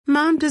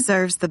Mom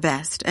deserves the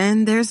best,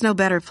 and there's no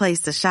better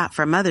place to shop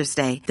for Mother's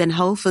Day than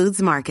Whole Foods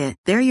Market.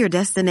 They're your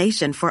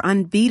destination for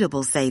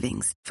unbeatable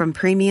savings, from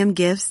premium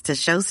gifts to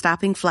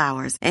show-stopping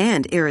flowers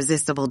and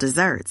irresistible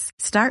desserts.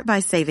 Start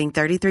by saving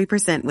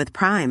 33% with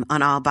Prime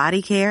on all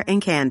body care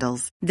and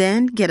candles.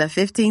 Then get a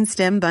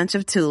 15-stem bunch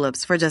of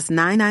tulips for just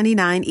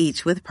 $9.99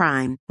 each with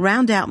Prime.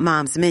 Round out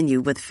Mom's menu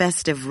with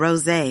festive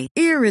rosé,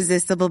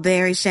 irresistible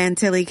berry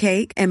chantilly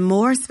cake, and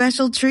more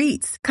special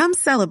treats. Come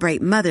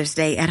celebrate Mother's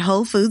Day at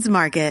Whole Foods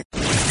Market.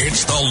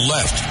 It's the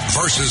left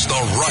versus the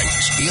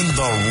right. In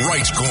the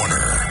right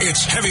corner,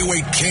 it's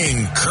heavyweight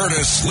king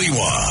Curtis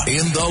Lewa.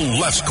 In the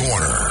left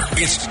corner,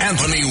 it's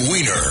Anthony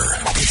Weiner.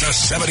 It's a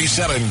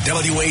 77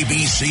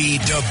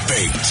 WABC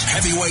debate.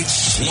 Heavyweight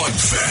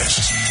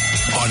slugfest.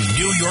 On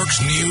New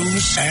York's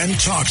news and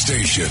talk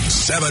station,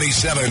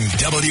 77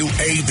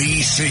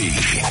 WABC.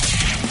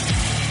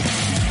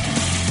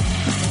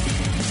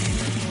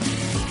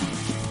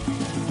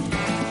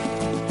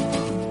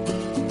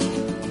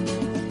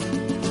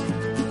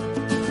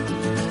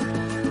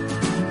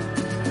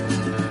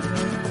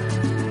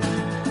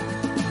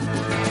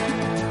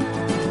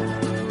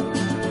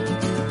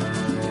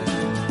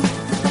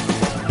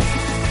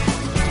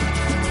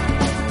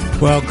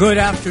 Well, good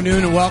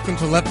afternoon and welcome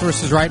to Left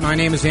versus Right. My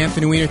name is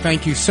Anthony Weiner.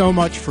 Thank you so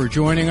much for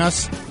joining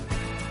us.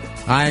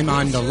 I'm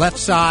on the left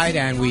side,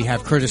 and we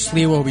have Curtis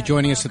Lewa who will be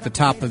joining us at the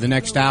top of the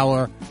next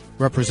hour,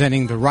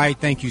 representing the right.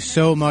 Thank you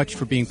so much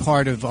for being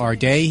part of our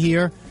day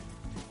here.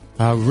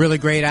 A really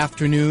great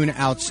afternoon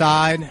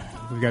outside.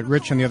 We've got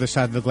Rich on the other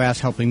side of the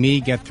glass helping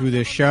me get through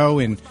this show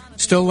and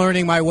still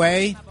learning my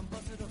way.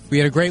 We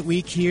had a great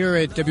week here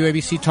at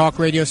WABC Talk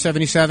Radio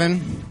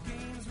 77.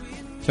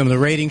 Some of the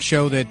ratings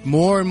show that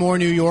more and more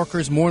New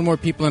Yorkers, more and more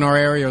people in our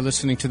area are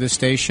listening to this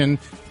station.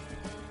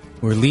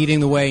 We're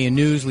leading the way in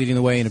news, leading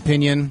the way in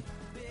opinion,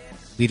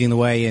 leading the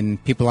way in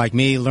people like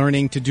me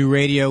learning to do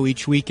radio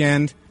each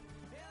weekend.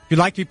 If you'd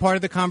like to be part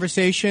of the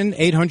conversation,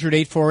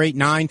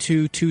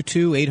 800-848-9222,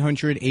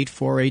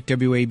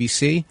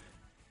 800-848-WABC.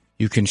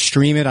 You can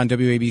stream it on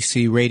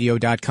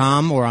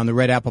WABCRadio.com or on the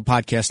Red Apple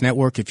Podcast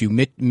Network. If you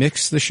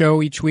mix the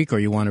show each week or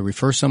you want to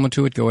refer someone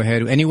to it, go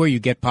ahead. Anywhere you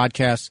get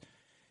podcasts,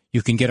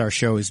 you can get our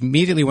shows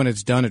immediately when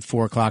it's done at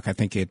 4 o'clock. I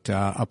think it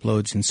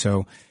uploads, and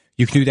so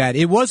you can do that.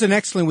 It was an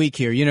excellent week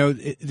here. You know,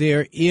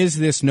 there is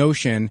this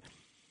notion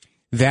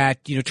that,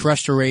 you know,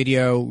 terrestrial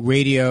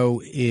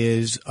radio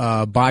is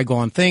a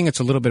bygone thing. It's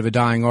a little bit of a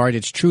dying art.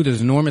 It's true.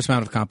 There's an enormous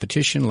amount of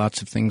competition,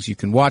 lots of things you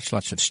can watch,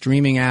 lots of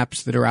streaming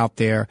apps that are out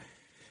there.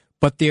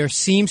 But there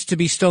seems to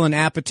be still an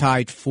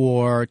appetite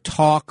for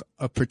talk,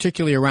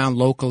 particularly around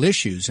local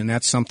issues, and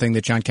that's something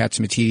that John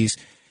Catsimatidis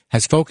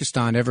has focused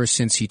on ever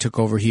since he took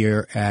over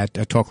here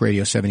at Talk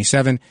Radio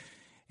 77.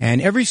 And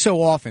every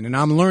so often, and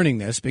I'm learning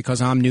this because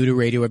I'm new to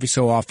radio, every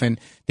so often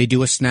they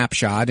do a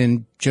snapshot,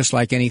 and just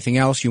like anything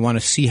else, you want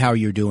to see how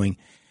you're doing.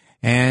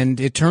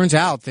 And it turns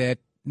out that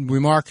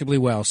remarkably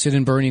well. Sid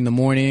and Bernie in the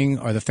morning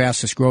are the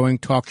fastest growing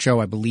talk show.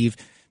 I believe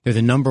they're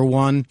the number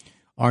one.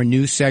 Our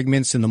news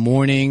segments in the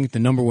morning, the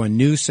number one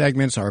news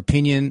segments, our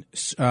opinion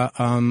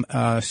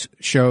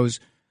shows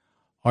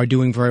are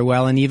doing very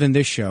well. And even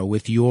this show,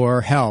 with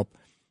your help,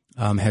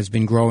 has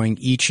been growing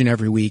each and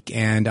every week,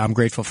 and I'm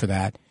grateful for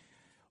that.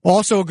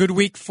 Also a good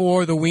week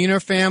for the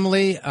Weiner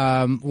family.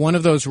 One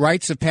of those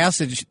rites of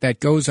passage that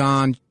goes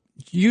on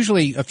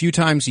usually a few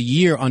times a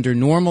year under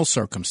normal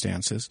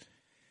circumstances.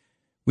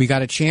 We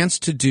got a chance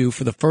to do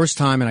for the first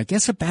time in, I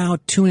guess,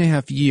 about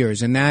 2.5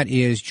 years, and that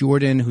is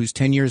Jordan, who's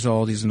 10 years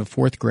old. He's in the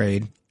 4th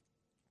grade.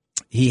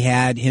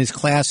 His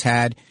class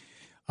had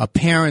a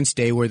parents'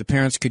 day where the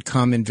parents could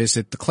come and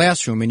visit the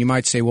classroom. And you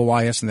might say, well,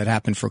 why hasn't that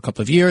happened for a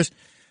couple of years?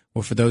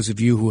 Well, for those of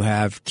you who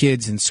have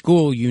kids in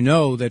school, you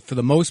know that for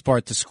the most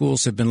part, the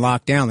schools have been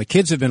locked down. The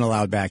kids have been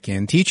allowed back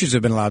in. Teachers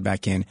have been allowed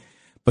back in.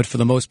 But for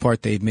the most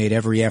part, they've made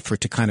every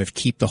effort to kind of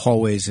keep the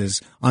hallways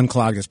as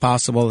unclogged as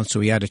possible. And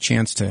so he had a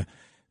chance to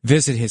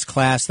visit his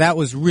class. That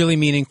was really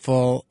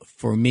meaningful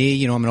for me.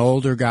 You know, I'm an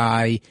older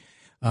guy,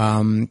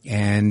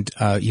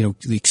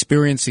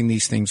 experiencing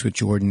these things with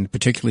Jordan,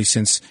 particularly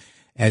since,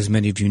 as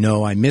many of you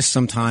know, I missed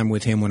some time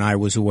with him when I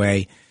was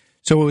away.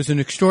 So it was an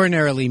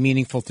extraordinarily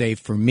meaningful day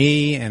for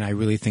me, and I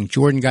really think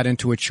Jordan got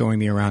into it, showing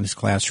me around his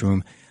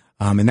classroom,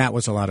 and that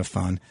was a lot of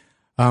fun.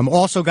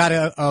 Also got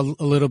a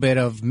little bit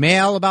of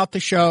mail about the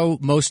show,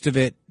 most of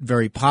it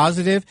very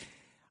positive.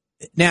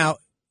 Now,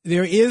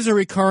 there is a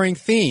recurring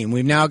theme.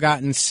 We've now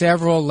gotten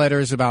several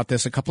letters about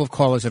this. A couple of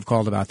callers have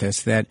called about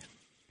this, that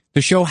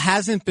the show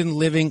hasn't been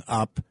living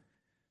up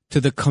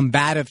to the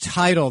combative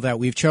title that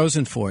we've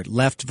chosen for it,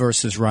 Left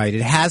versus Right.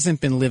 It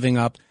hasn't been living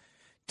up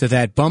to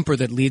that bumper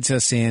that leads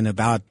us in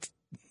about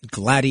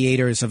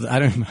gladiators of, I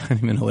don't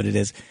even know what it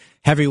is,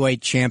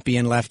 heavyweight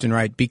champion, left and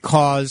right,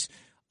 because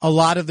a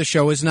lot of the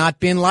show has not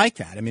been like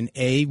that. I mean,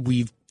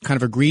 we've kind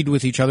of agreed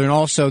with each other, and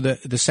also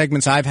the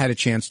segments I've had a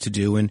chance to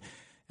do, and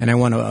I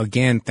want to,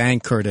 again,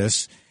 thank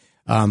Curtis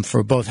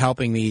for both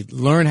helping me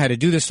learn how to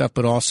do this stuff,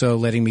 but also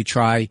letting me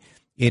try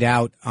it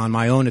out on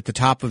my own at the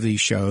top of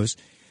these shows.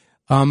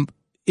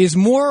 is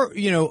more,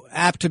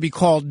 apt to be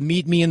called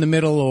meet me in the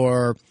middle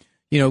or,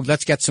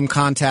 let's get some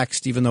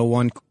context, even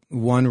though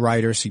one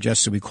writer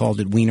suggested we called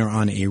it Weiner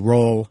on a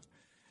roll.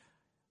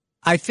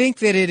 I think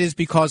that it is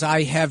because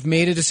I have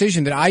made a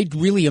decision that I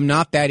really am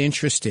not that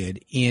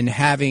interested in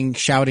having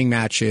shouting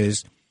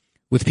matches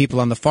with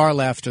people on the far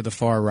left or the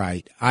far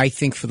right. I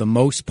think for the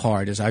most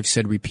part, as I've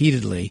said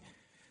repeatedly,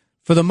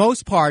 for the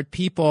most part,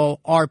 people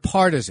are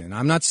partisan.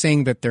 I'm not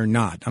saying that they're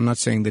not. I'm not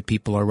saying that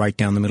people are right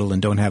down the middle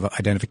and don't have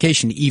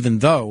identification, even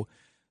though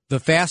the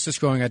fastest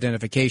growing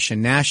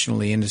identification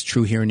nationally, and it's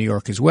true here in New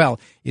York as well,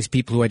 is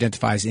people who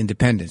identify as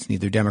independents,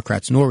 neither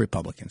Democrats nor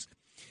Republicans.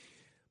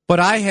 But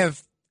I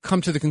have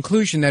come to the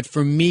conclusion that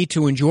for me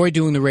to enjoy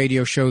doing the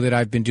radio show that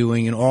I've been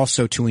doing and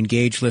also to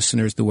engage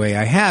listeners the way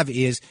I have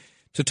is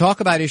to talk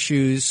about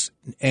issues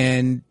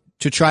and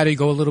to try to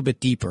go a little bit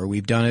deeper.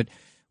 We've done it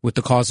with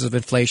the causes of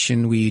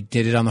inflation. We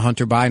did it on the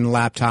Hunter Biden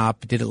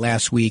laptop, did it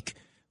last week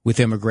with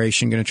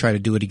immigration, going to try to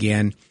do it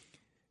again,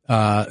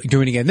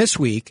 this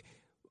week.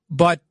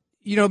 But,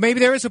 maybe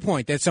there is a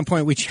point. At some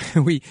point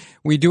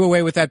we do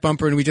away with that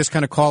bumper and we just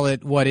kind of call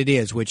it what it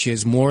is, which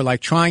is more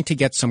like trying to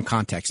get some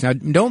context. Now,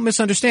 don't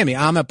misunderstand me.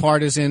 I'm a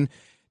partisan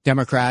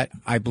Democrat.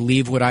 I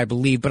believe what I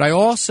believe. But I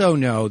also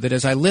know that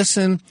as I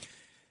listen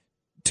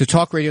to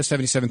Talk Radio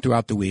 77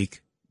 throughout the week,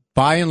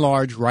 by and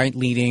large,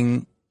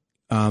 right-leaning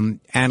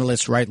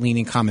analysts,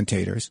 right-leaning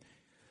commentators.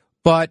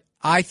 But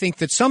I think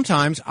that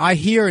sometimes I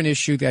hear an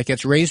issue that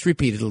gets raised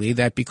repeatedly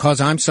that because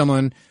I'm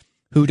someone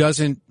who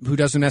doesn't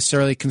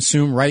necessarily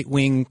consume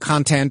right-wing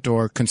content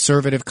or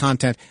conservative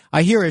content,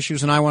 I hear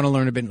issues and I want to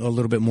learn a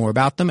little bit more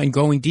about them, and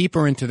going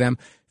deeper into them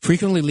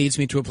frequently leads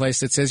me to a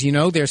place that says,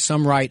 there's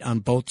some right on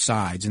both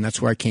sides, and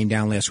that's where I came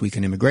down last week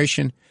in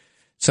immigration.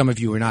 Some of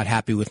you are not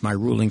happy with my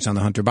rulings on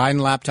the Hunter Biden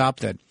laptop,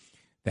 that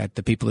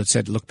the people that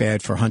said look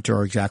bad for Hunter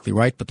are exactly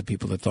right, but the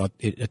people that thought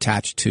it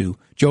attached to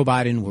Joe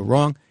Biden were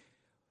wrong.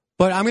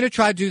 But I'm going to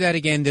try to do that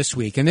again this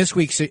week. And this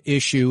week's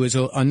issue is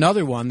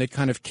another one that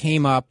kind of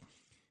came up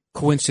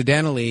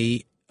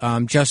coincidentally,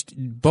 just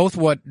both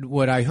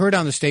what I heard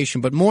on the station,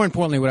 but more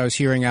importantly, what I was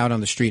hearing out on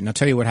the street. And I'll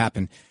tell you what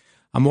happened.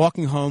 I'm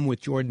walking home with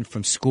Jordan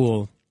from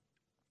school,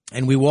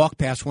 and we walk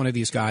past one of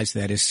these guys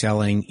that is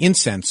selling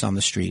incense on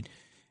the street.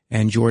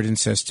 And Jordan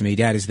says to me,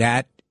 Dad, is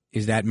that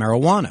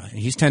marijuana? And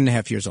he's 10 and a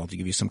half years old, to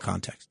give you some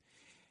context.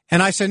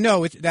 And I said,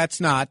 no, that's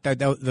not.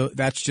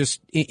 That's just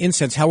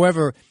incense.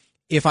 However,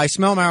 if I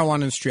smell marijuana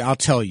in the street, I'll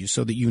tell you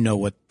so that you know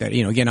what that,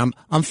 again,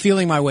 I'm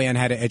feeling my way on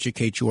how to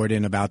educate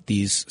Jordan about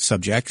these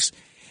subjects.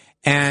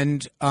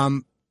 And,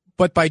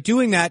 but by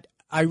doing that,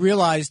 I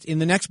realized in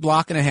the next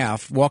block and a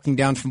half, walking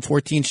down from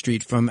 14th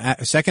Street from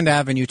 2nd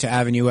Avenue to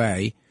Avenue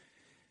A,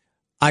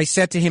 I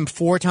said to him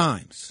 4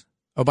 times,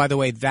 oh, by the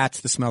way,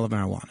 that's the smell of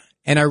marijuana.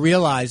 And I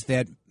realized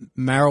that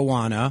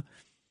marijuana,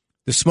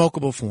 the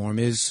smokable form,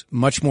 is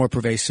much more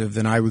pervasive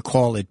than I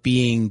recall it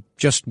being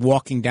just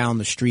walking down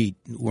the street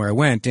where I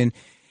went. And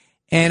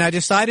I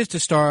decided to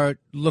start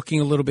looking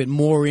a little bit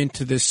more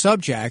into this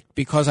subject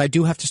because I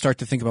do have to start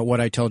to think about what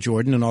I tell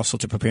Jordan and also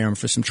to prepare him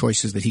for some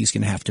choices that he's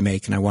going to have to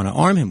make, and I want to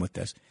arm him with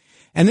this.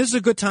 And this is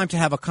a good time to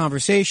have a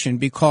conversation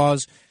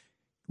because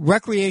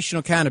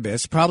recreational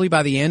cannabis, probably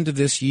by the end of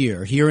this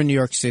year, here in New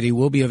York City,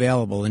 will be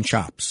available in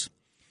shops.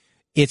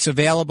 It's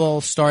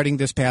available starting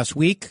this past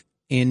week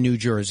in New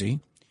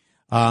Jersey.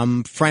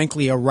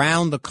 Frankly,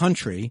 around the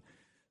country.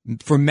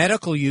 For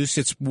medical use,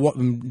 it's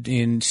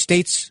in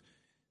states,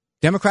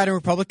 Democrat and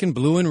Republican,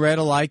 blue and red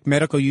alike,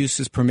 medical use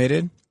is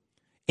permitted.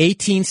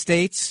 18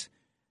 states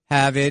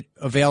have it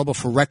available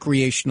for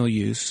recreational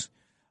use.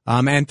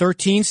 And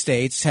 13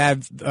 states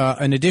have,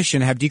 in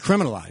addition, have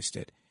decriminalized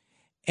it.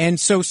 And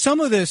so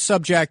some of this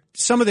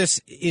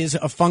is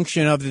a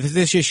function of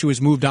this issue has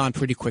moved on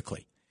pretty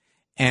quickly.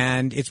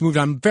 And it's moved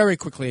on very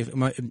quickly.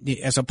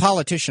 As a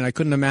politician, I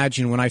couldn't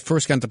imagine when I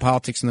first got into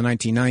politics in the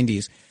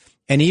 1990s,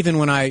 and even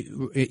when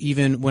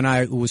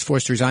I was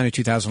forced to resign in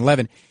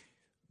 2011,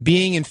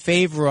 being in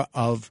favor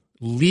of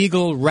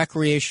legal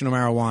recreational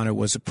marijuana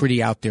was a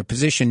pretty out there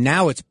position.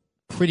 Now it's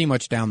pretty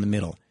much down the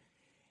middle.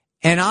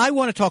 And I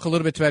want to talk a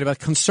little bit about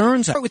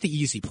concerns. I'll start with the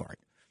easy part.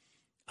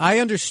 I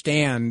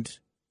understand,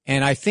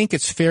 and I think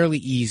it's fairly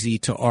easy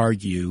to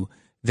argue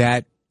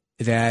that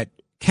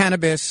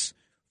cannabis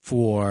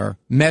for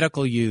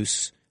medical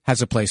use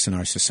has a place in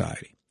our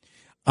society.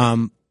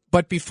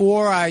 But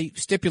before I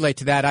stipulate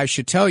to that, I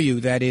should tell you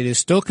that it is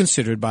still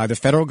considered by the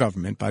federal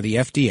government, by the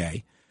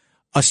FDA,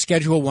 a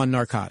Schedule I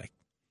narcotic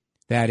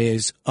that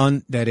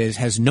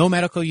has no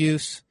medical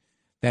use,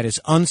 that is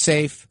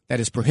unsafe, that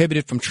is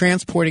prohibited from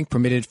transporting,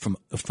 permitted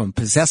from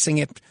possessing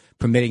it,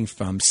 permitting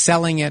from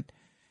selling it.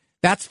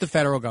 That's the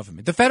federal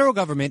government. The federal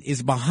government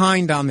is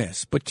behind on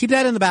this, but keep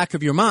that in the back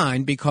of your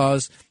mind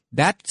because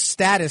that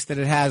status that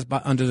it has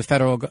under the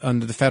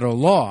federal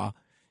law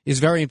is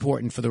very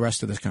important for the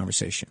rest of this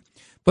conversation.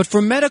 But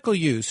for medical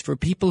use, for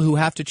people who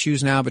have to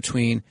choose now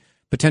between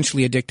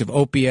potentially addictive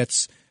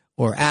opiates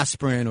or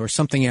aspirin or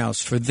something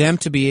else, for them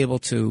to be able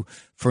to,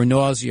 for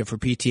nausea, for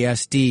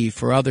PTSD,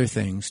 for other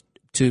things,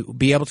 to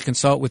be able to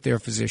consult with their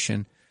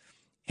physician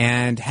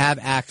and have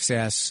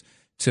access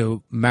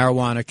to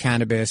marijuana,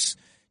 cannabis,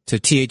 to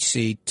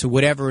THC, to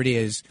whatever it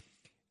is.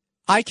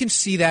 I can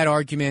see that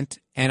argument,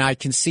 and I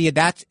can see it.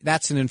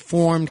 That's an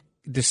informed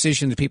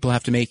decision that people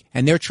have to make,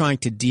 and they're trying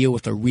to deal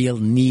with a real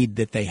need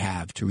that they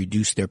have to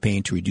reduce their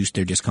pain, to reduce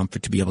their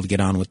discomfort, to be able to get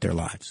on with their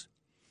lives.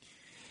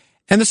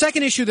 And the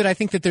second issue that I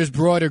think that there's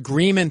broad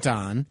agreement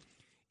on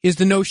is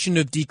the notion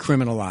of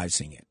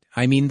decriminalizing it.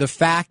 I mean, the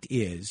fact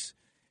is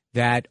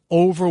that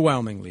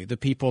overwhelmingly the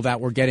people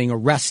that were getting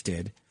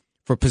arrested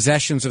for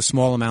possessions of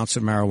small amounts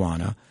of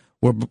marijuana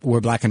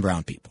were black and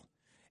brown people.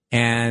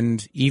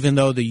 And even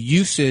though the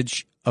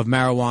usage of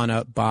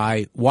marijuana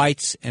by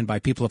whites and by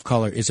people of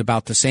color is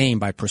about the same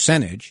by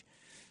percentage,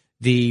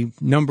 the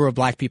number of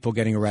black people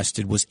getting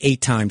arrested was 8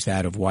 times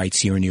that of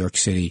whites here in New York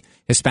City.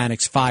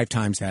 Hispanics 5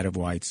 times that of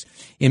whites.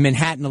 In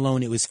Manhattan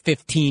alone, it was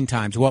 15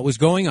 times. What was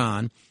going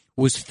on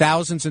was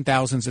thousands and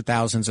thousands and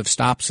thousands of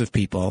stops of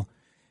people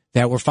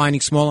that were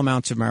finding small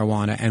amounts of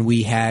marijuana, and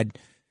we had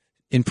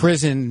in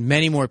prison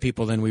many more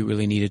people than we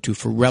really needed to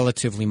for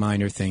relatively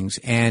minor things.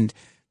 And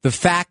the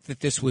fact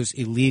that this was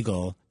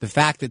illegal, the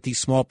fact that these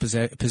small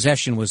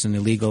possession was an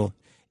illegal,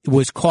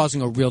 was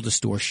causing a real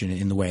distortion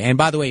in the way. And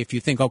by the way, if you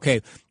think,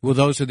 okay, well,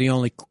 those are the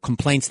only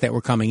complaints that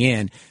were coming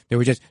in, they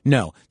were just,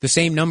 no. The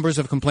same numbers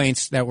of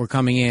complaints that were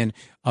coming in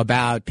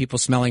about people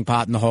smelling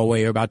pot in the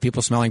hallway or about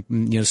people smelling,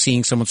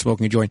 seeing someone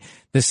smoking a joint,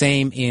 the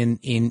same in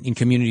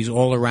communities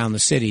all around the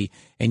city,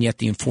 and yet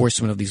the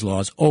enforcement of these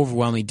laws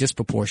overwhelmingly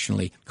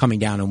disproportionately coming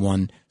down on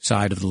one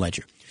side of the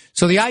ledger.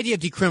 So the idea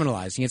of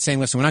decriminalizing it, saying,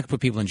 listen, we're not going to put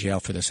people in jail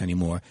for this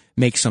anymore,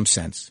 makes some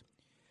sense.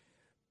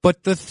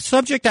 But the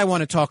subject I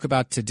want to talk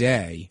about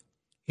today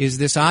is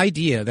this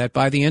idea that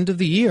by the end of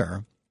the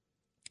year,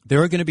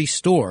 there are going to be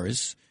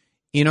stores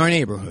in our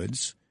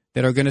neighborhoods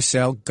that are going to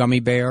sell gummy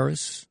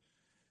bears.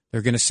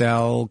 They're going to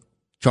sell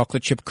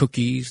chocolate chip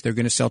cookies. They're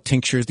going to sell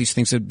tinctures, these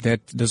things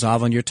that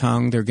dissolve on your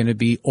tongue. They're going to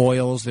be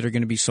oils that are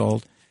going to be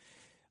sold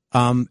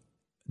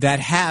that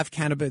have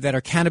cannabis, that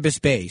are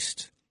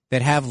cannabis-based,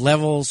 that have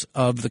levels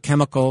of the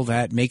chemical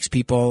that makes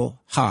people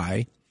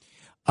high.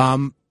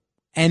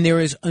 And there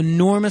is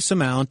enormous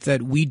amount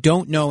that we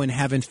don't know and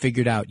haven't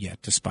figured out yet,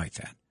 despite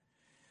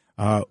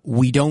that.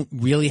 We don't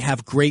really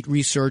have great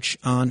research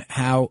on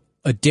how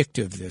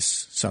addictive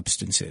this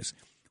substance is.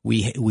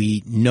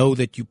 We know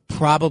that you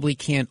probably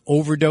can't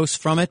overdose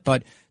from it,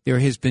 but there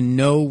has been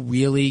no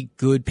really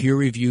good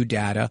peer-reviewed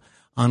data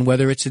on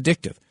whether it's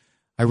addictive.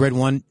 I read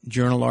one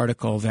journal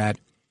article that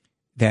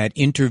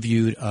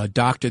interviewed a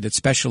doctor that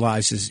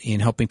specializes in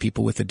helping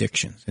people with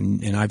addictions.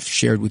 And I've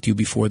shared with you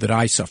before that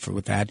I suffer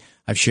with that.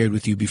 I've shared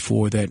with you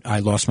before that I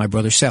lost my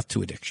brother Seth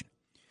to addiction.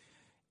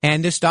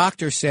 And this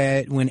doctor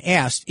said, when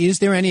asked, is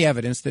there any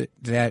evidence that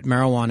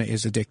marijuana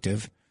is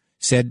addictive,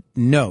 said,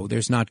 no,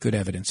 there's not good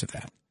evidence of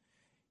that.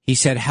 He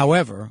said,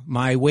 however,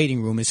 my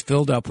waiting room is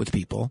filled up with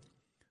people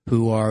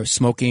who are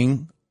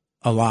smoking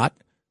a lot,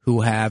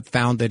 who have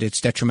found that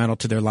it's detrimental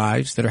to their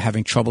lives, that are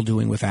having trouble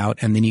doing without,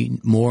 and they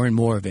need more and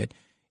more of it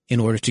in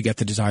order to get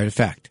the desired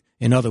effect.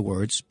 In other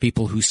words,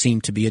 people who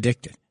seem to be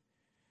addicted.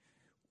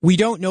 We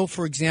don't know,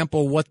 for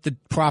example, what the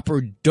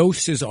proper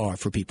doses are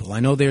for people. I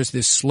know there's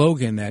this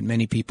slogan that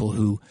many people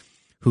who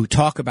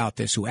talk about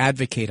this, who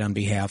advocate on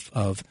behalf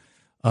of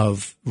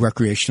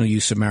recreational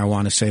use of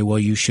marijuana say, well,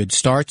 you should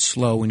start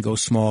slow and go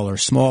small, or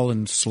small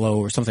and slow,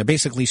 or something.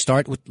 Basically,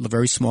 start with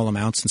very small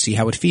amounts and see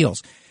how it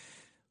feels.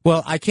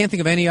 Well, I can't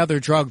think of any other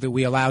drug that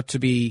we allow to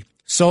be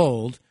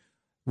sold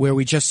where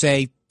we just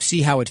say,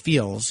 see how it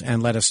feels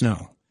and let us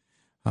know.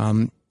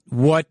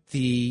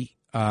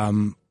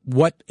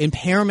 What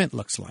impairment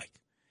looks like.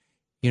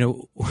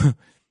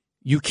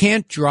 You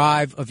can't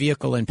drive a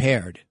vehicle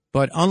impaired,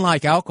 but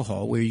unlike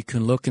alcohol, where you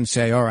can look and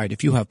say, all right,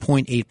 if you have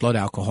 0.8 blood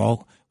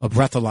alcohol, a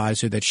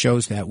breathalyzer that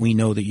shows that, we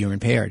know that you're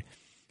impaired.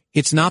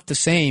 It's not the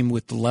same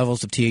with the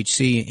levels of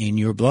THC in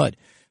your blood.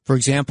 For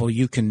example,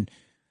 you can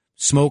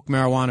smoke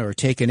marijuana or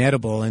take an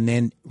edible, and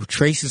then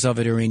traces of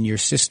it are in your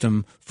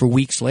system for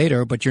weeks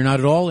later, but you're not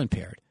at all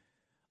impaired.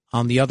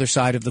 On the other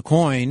side of the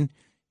coin,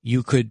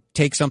 you could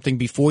take something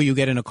before you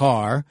get in a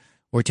car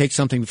or take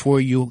something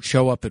before you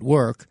show up at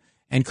work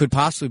and could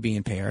possibly be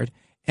impaired,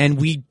 and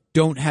we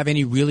don't have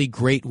any really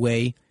great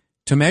way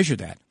to measure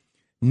that,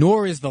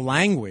 nor is the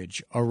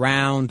language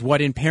around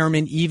what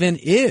impairment even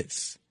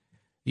is.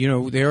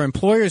 Their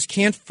employers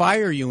can't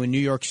fire you in New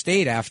York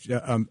State after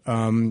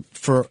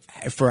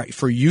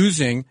for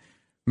using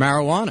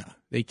marijuana.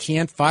 They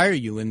can't fire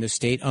you in this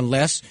state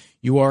unless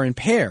you are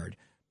impaired.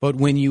 But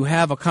when you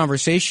have a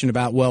conversation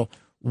about, well,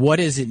 what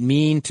does it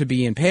mean to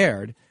be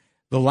impaired,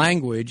 the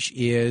language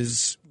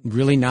is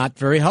really not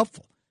very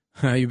helpful.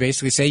 You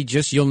basically say,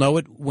 you'll know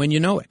it when you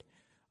know it.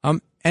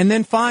 And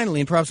then finally,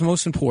 and perhaps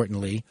most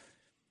importantly,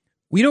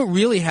 we don't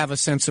really have a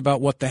sense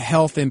about what the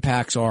health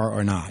impacts are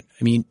or not.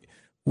 I mean,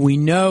 we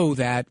know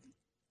that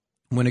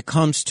when it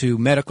comes to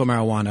medical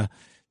marijuana,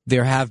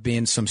 there have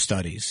been some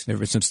studies. There have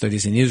been some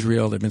studies in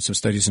Israel. There have been some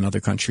studies in other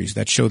countries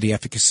that show the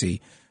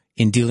efficacy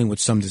in dealing with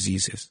some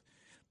diseases.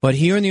 But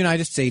here in the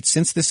United States,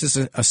 since this is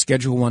a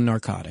Schedule I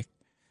narcotic,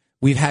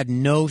 we've had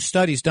no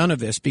studies done of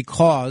this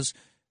because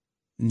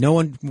No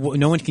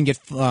one can get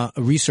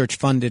research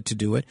funded to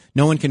do it.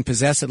 No one can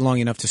possess it long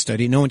enough to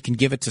study. No one can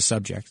give it to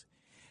subjects.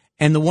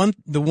 And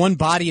the one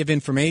body of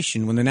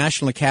information, when the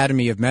National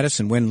Academy of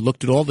Medicine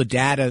looked at all the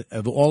data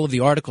of all of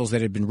the articles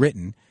that had been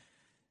written,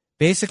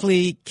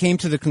 basically came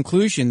to the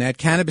conclusion that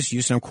cannabis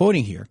use, and I'm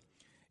quoting here,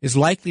 is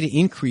likely to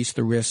increase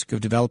the risk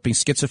of developing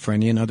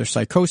schizophrenia and other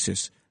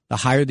psychosis. The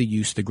higher the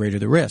use, the greater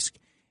the risk.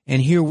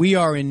 And here we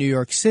are in New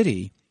York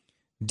City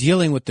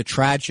dealing with the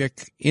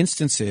tragic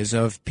instances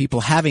of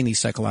people having these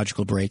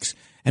psychological breaks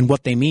and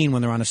what they mean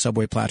when they're on a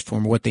subway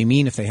platform, or what they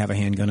mean if they have a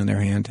handgun in their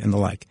hand and the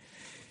like.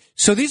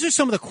 So these are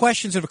some of the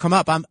questions that have come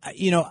up. I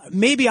don't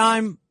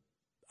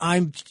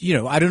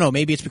know,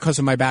 maybe it's because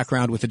of my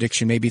background with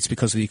addiction. Maybe it's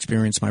because of the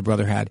experience my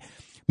brother had.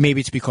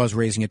 Maybe it's because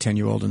raising a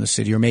 10-year-old in the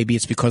city, or maybe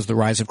it's because the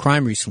rise of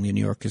crime recently in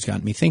New York has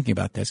gotten me thinking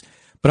about this.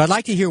 But I'd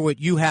like to hear what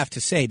you have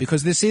to say,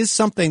 because this is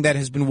something that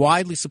has been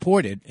widely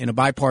supported in a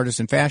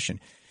bipartisan fashion.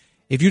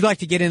 If you'd like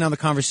to get in on the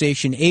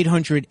conversation,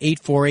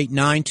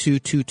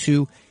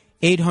 800-848-9222,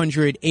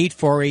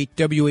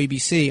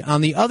 800-848-WABC.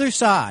 On the other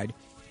side,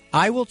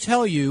 I will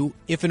tell you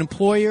if an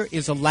employer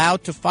is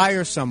allowed to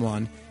fire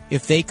someone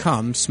if they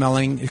come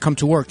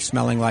to work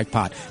smelling like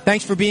pot.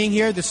 Thanks for being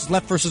here. This is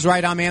Left versus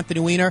Right. I'm Anthony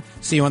Weiner.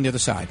 See you on the other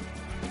side.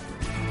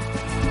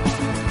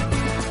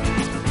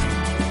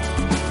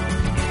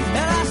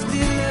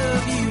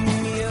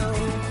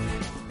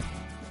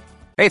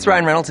 Hey, it's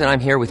Ryan Reynolds, and I'm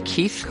here with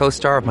Keith,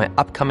 co-star of my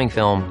upcoming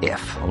film,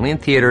 If, only in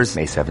theaters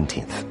May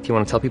 17th. Do you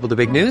want to tell people the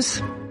big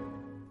news?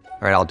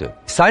 All right, I'll do it.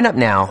 Sign up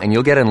now and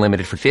you'll get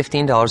unlimited for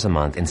 $15 a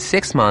month and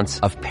 6 months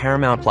of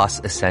Paramount Plus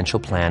Essential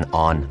Plan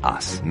on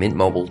us.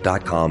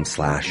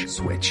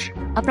 MintMobile.com/switch.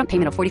 Upfront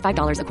payment of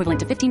 $45 equivalent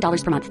to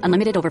 $15 per month.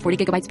 Unlimited over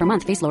 40 gigabytes per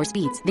month. Face lower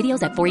speeds.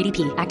 Videos at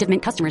 480p. Active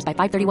Mint customers by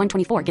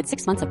 531.24 get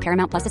 6 months of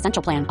Paramount Plus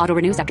Essential Plan. Auto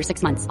renews after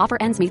 6 months. Offer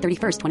ends May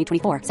 31st,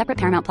 2024. Separate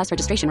Paramount Plus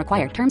registration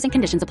required. Terms and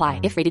conditions apply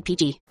if rated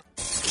PG.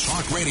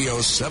 Talk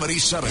Radio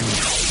 77.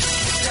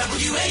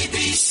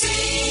 WABC.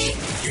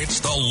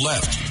 It's the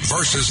left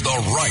versus the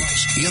right.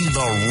 In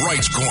the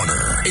right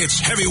corner, it's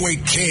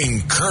heavyweight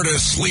king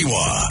Curtis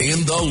Lewa.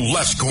 In the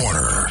left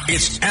corner,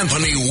 it's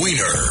Anthony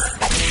Weiner.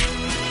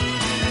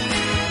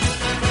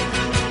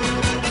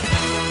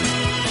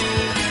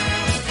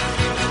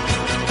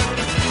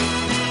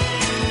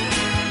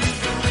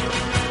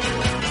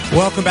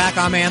 Welcome back.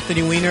 I'm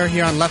Anthony Weiner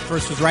here on Left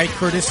versus Right.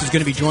 Curtis is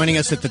going to be joining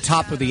us at the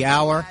top of the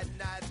hour.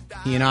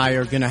 He and I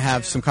are going to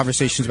have some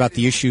conversations about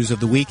the issues of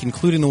the week,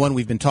 including the one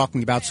we've been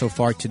talking about so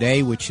far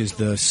today, which is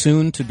the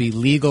soon-to-be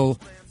legal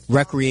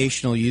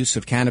recreational use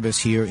of cannabis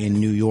here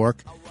in New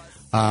York.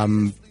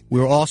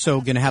 We're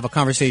also going to have a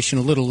conversation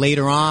a little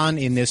later on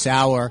in this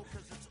hour,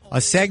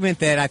 a segment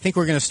that I think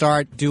we're going to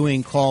start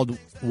doing called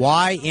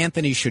Why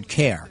Anthony Should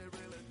Care.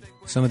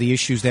 Some of the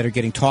issues that are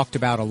getting talked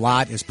about a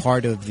lot as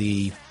part of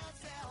the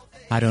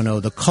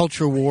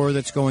culture war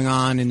that's going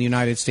on in the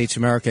United States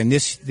of America. And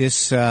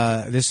this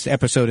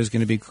episode is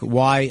going to be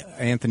why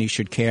Anthony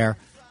should care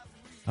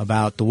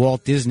about the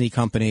Walt Disney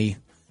Company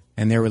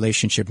and their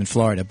relationship in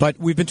Florida. But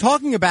we've been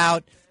talking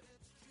about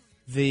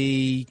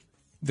the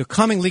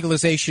coming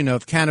legalization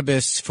of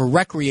cannabis for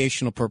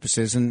recreational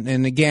purposes.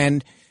 And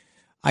again,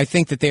 I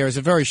think that there is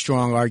a very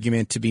strong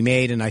argument to be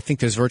made, and I think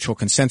there's virtual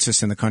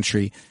consensus in the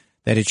country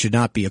that it should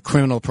not be a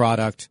criminal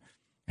product,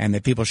 and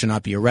that people should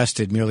not be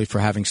arrested merely for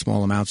having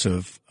small amounts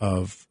of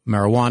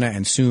marijuana.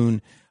 And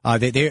soon,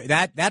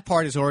 that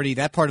part of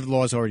the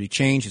law has already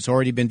changed. It's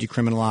already been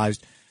decriminalized.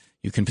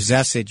 You can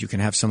possess it. You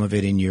can have some of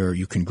it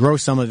you can grow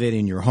some of it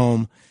in your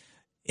home.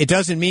 It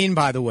doesn't mean,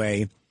 by the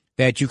way,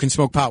 that you can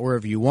smoke pot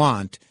wherever you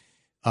want.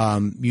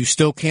 You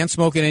still can't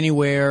smoke it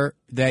anywhere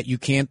that you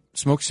can't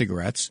smoke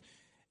cigarettes.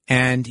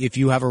 And if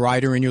you have a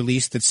rider in your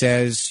lease that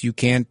says you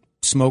can't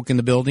smoke in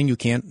the building, you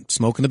can't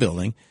smoke in the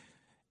building.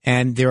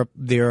 And there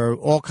are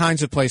all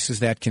kinds of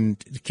places that can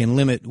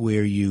limit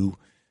where you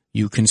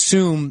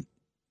consume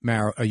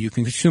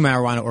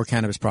marijuana or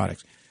cannabis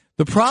products.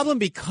 The problem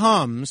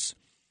becomes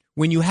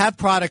when you have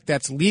product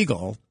that's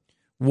legal,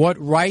 what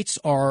rights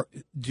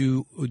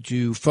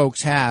do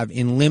folks have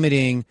in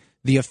limiting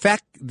the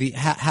effect,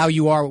 how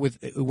you are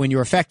when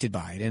you're affected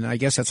by it? And I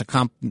guess that's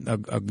a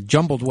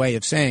jumbled way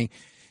of saying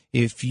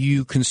if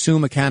you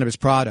consume a cannabis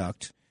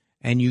product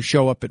and you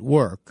show up at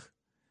work,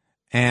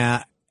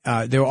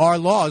 there are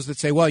laws that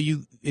say, well,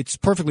 it's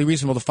perfectly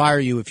reasonable to fire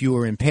you if you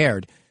were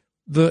impaired.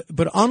 But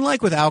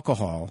unlike with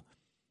alcohol,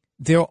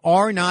 there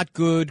are not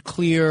good,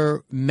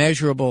 clear,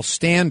 measurable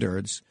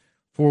standards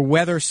for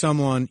whether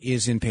someone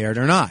is impaired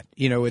or not.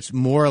 It's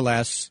more or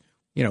less,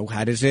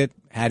 how does it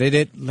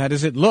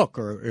look,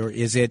 or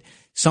is it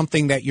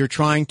something that you're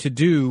trying to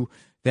do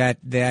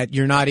that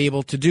you're not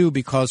able to do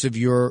because of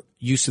your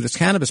use of this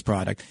cannabis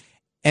product?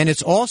 And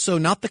it's also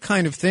not the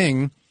kind of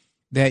thing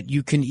that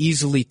you can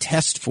easily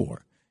test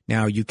for.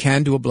 Now, you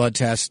can do a blood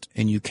test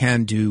and you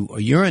can do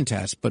a urine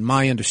test, but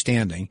my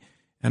understanding,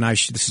 and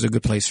this is a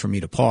good place for me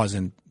to pause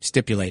and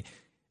stipulate,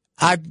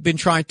 I've been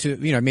trying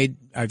to,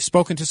 I've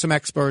spoken to some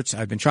experts.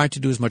 I've been trying to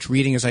do as much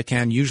reading as I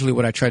can. Usually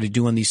what I try to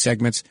do in these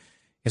segments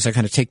is I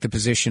kind of take the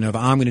position of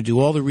I'm going to do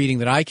all the reading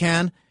that I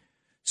can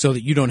so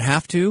that you don't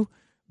have to,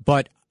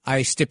 but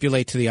I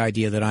stipulate to the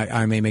idea that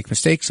I may make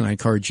mistakes, and I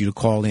encourage you to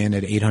call in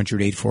at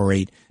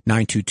 800-848-9222,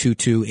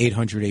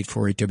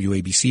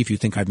 800-848-WABC if you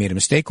think I've made a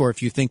mistake or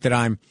if you think that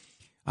I'm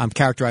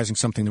characterizing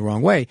something the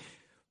wrong way.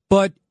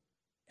 But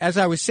as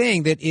I was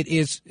saying, that it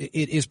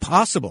is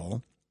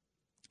possible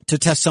to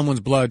test someone's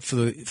blood for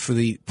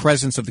the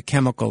presence of the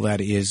chemical that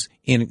is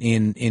in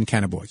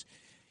cannabinoids.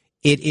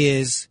 It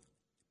is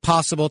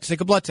possible to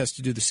take a blood test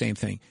to do the same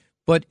thing.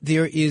 But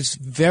there is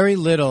very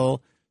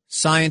little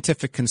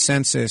scientific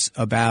consensus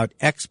about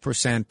X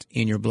percent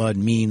in your blood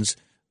means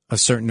a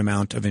certain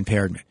amount of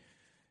impairment.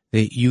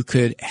 That you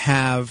could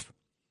have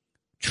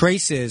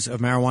traces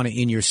of marijuana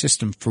in your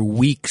system for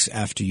weeks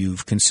after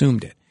you've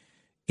consumed it.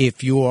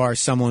 If you are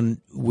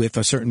someone with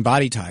a certain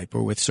body type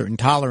or with certain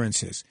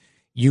tolerances,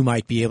 you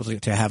might be able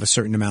to have a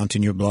certain amount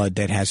in your blood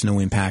that has no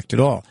impact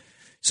at all.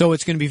 So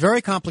it's going to be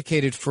very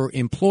complicated for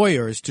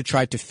employers to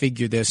try to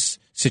figure this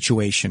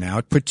situation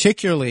out,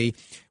 particularly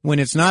when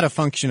it's not a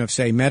function of,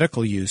 say,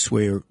 medical use,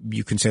 where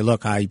you can say,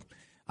 look, I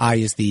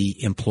as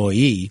the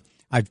employee,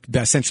 I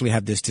essentially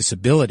have this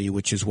disability,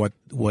 which is what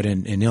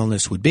an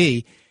illness would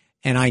be,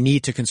 and I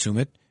need to consume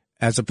it,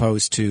 as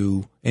opposed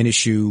to an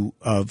issue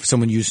of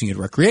someone using it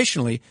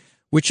recreationally,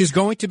 which is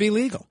going to be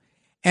legal.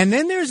 And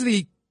then there's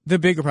the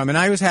bigger problem. And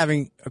I was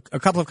having a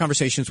couple of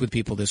conversations with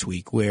people this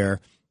week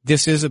where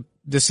this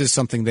is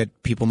something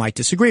that people might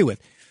disagree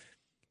with.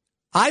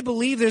 I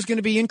believe there's going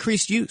to be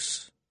increased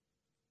use.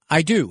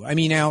 I do. I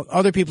mean, now,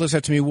 other people have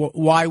said to me, well,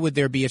 why would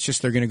there be? It's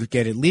just they're going to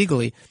get it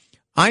legally.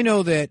 I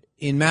know that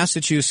in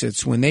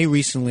Massachusetts, when they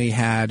recently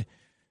had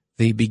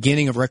the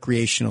beginning of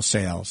recreational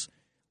sales,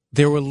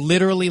 there were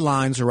literally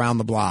lines around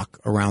the block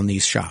around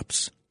these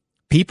shops.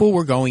 People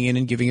were going in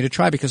and giving it a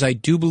try because I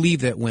do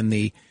believe that when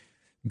the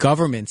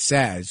government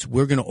says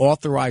we're going to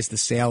authorize the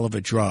sale of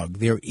a drug,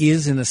 there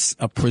is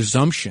a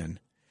presumption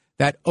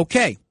that,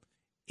 okay,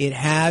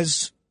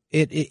 there's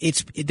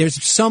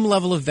some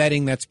level of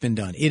vetting that's been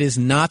done. It is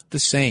not the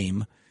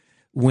same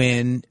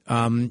when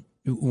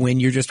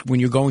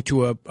you're going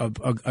to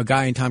a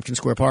guy in Tompkins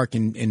Square Park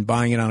and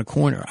buying it on a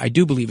corner. I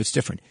do believe it's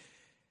different.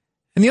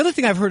 And the other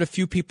thing I've heard a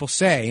few people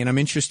say, and I'm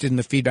interested in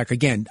the feedback,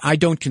 again, I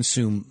don't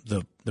consume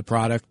the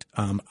product.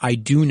 I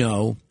do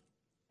know,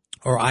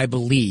 or I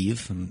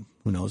believe, and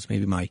who knows,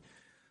 maybe my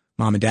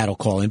mom and dad will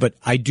call in, but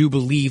I do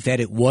believe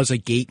that it was a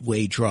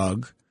gateway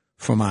drug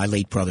for my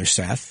late brother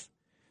Seth.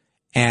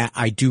 And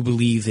I do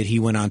believe that he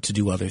went on to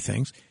do other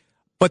things.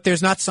 But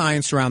there's not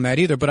science around that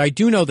either. But I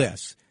do know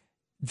this,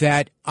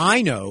 that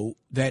I know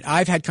that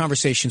I've had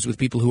conversations with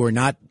people who are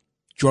not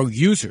drug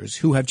users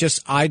who have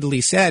just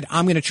idly said,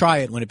 I'm going to try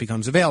it when it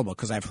becomes available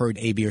because I've heard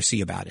A, B, or C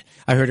about it.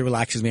 I heard it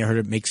relaxes me. I heard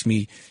it makes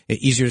me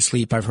easier to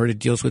sleep. I've heard it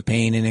deals with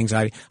pain and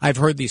anxiety. I've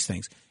heard these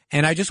things.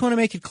 And I just want to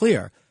make it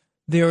clear,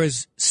 there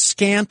is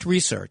scant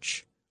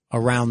research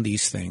around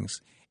these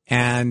things.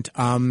 And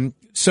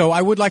so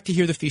I would like to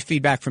hear the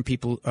feedback from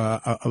people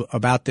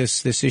about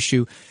this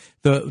issue.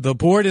 The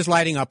board is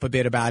lighting up a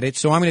bit about it,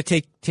 so I'm going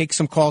to take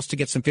some calls to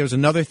get some feedback. There's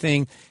another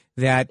thing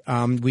that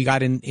we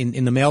got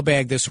in the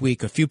mailbag this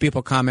week. A few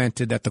people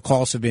commented that the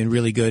calls have been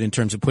really good in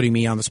terms of putting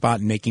me on the spot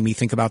and making me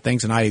think about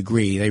things, and I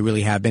agree. They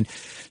really have been.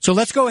 So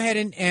let's go ahead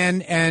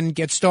and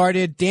get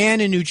started.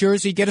 Dan in New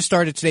Jersey, get us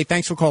started today.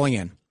 Thanks for calling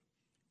in.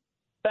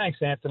 Thanks,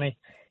 Anthony.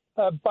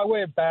 By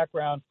way of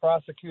background,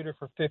 prosecutor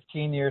for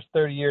 15 years,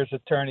 30 years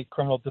attorney,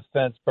 criminal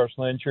defense,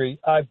 personal injury.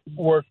 I've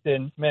worked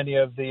in many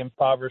of the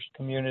impoverished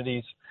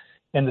communities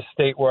in the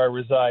state where I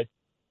reside.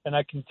 And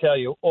I can tell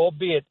you,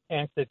 albeit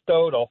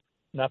anecdotal,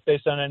 not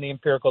based on any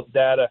empirical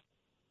data,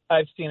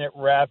 I've seen it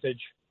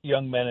ravage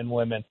young men and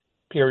women,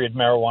 period,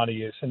 marijuana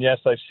use. And yes,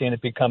 I've seen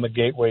it become a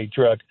gateway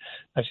drug.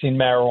 I've seen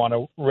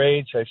marijuana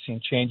rage. I've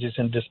seen changes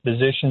in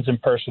dispositions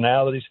and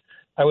personalities.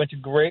 I went to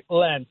great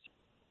lengths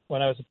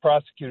when I was a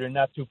prosecutor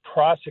not to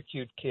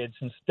prosecute kids,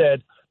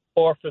 instead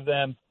offer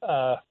them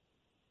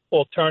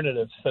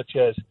alternatives such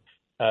as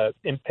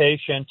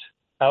inpatient,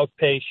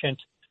 outpatient,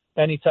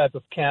 any type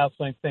of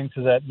counseling, things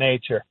of that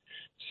nature.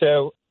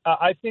 So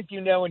I think you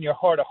know in your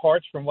heart of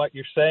hearts from what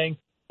you're saying,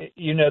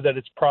 you know that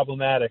it's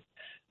problematic.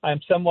 I'm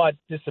somewhat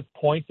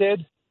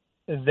disappointed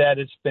that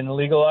it's been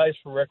legalized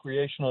for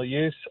recreational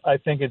use. I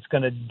think it's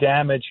going to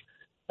damage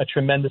a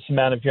tremendous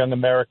amount of young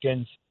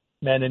Americans,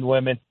 men and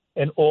women,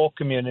 in all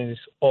communities,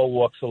 all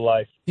walks of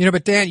life. You know,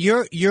 but Dan,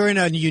 you're in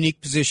a unique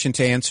position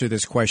to answer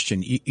this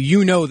question.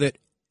 You know that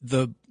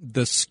the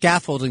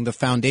scaffolding, the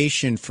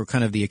foundation for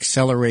kind of the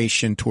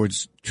acceleration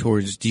towards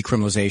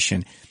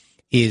decriminalization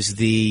is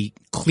the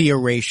clear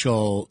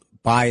racial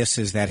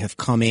biases that have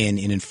come in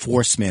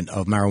enforcement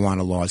of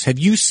marijuana laws. Have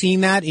you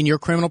seen that in your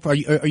criminal? Or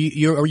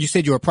you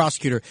said you're a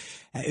prosecutor.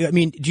 I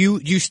mean,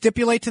 do you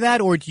stipulate to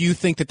that, or do you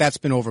think that that's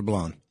been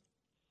overblown?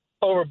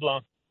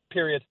 Overblown.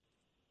 Period.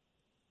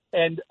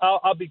 And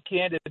I'll be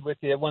candid with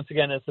you, once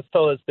again, as a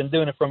fellow that's been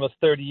doing it for almost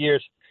 30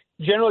 years.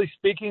 Generally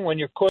speaking, when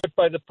you're caught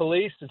by the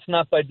police, it's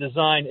not by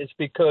design. It's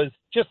because,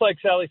 just like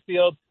Sally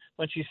Field,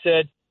 when she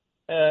said,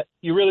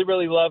 you really,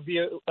 really love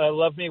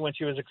me when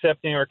she was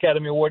accepting her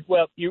Academy Award.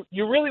 Well, you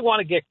really want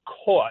to get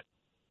caught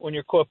when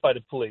you're caught by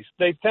the police.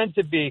 They tend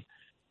to be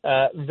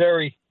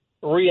very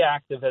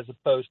reactive as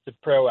opposed to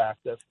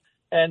proactive.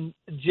 And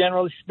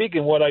generally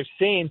speaking, what I've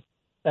seen,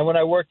 and when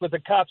I worked with the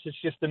cops,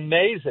 it's just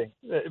amazing.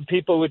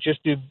 People would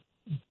just do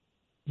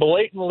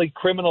blatantly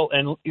criminal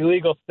and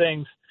illegal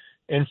things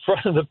in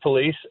front of the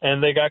police,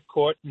 and they got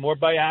caught more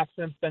by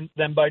accident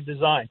than by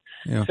design.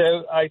 Yeah.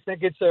 So I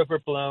think it's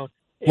overblown.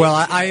 Well,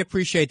 I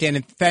appreciate that,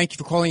 and thank you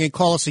for calling and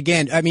call us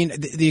again. I mean,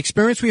 the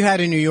experience we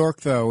had in New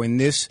York, though, in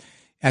this,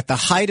 at the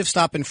height of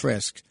stop and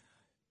frisk,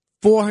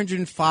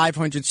 400,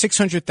 500,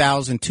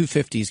 600,000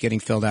 250s getting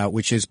filled out,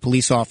 which is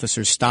police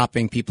officers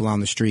stopping people on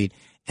the street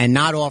and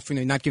not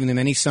giving them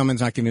any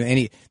summons, not giving them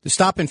any. The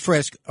stop and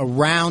frisk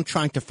around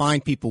trying to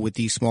find people with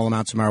these small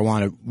amounts of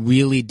marijuana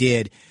really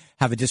did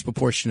have a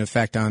disproportionate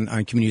effect on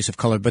communities of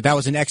color. But that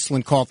was an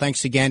excellent call.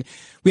 Thanks again.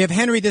 We have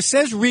Henry. This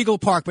says Regal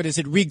Park, but is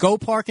it Rego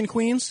Park in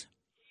Queens?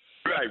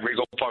 Right,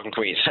 Regal Park in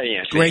Queens. Hey,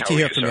 Anthony. Great to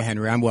hear from you,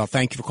 Henry. I'm well.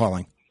 Thank you for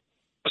calling.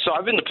 So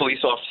I've been a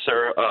police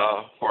officer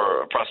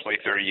for approximately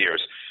 30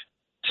 years.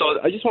 So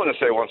I just want to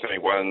say one thing.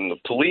 When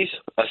the police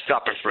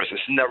stop and frisk,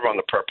 it's never on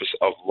the purpose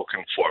of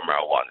looking for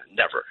marijuana.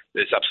 Never.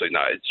 It's absolutely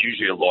not. It's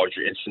usually a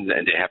larger incident,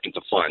 and they happen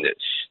to find it.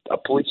 A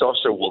police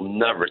officer will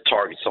never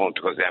target someone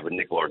because they have a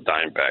nickel or a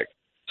dime bag.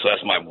 So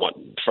that's my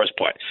first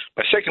point.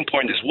 My second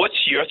point is, what's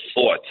your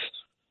thoughts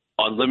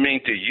on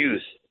limiting the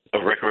use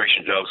of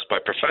recreational drugs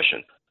by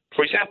profession?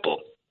 For example,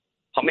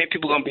 how many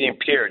people are going to be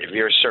impaired if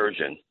you're a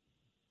surgeon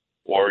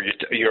or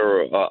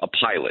you're a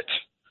pilot?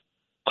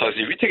 Because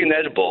if you take an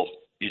edible,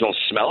 you don't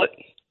smell it.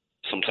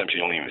 Sometimes you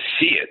don't even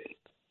see it.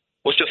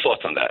 What's your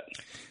thoughts on that?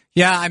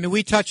 Yeah, I mean,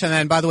 we touched on that.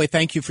 And by the way,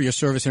 thank you for your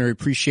service, and I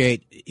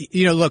appreciate,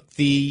 look,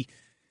 the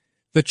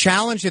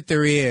challenge that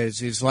there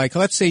is like,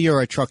 let's say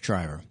you're a truck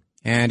driver,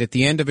 and at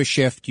the end of a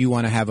shift, you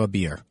want to have a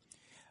beer.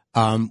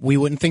 We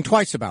wouldn't think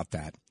twice about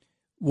that.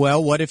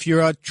 Well, what if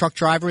you're a truck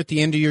driver at the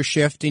end of your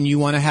shift and you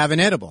want to have an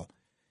edible?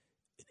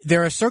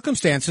 There are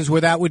circumstances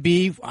where that would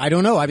be, I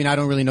don't know. I mean, I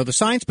don't really know the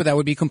science, but that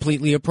would be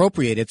completely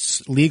appropriate.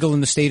 It's legal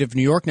in the state of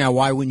New York now.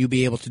 Why wouldn't you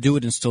be able to do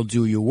it and still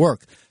do your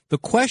work? The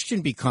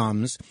question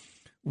becomes,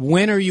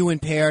 when are you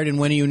impaired and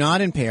when are you not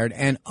impaired?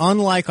 And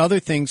unlike other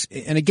things,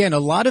 and again, a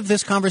lot of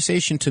this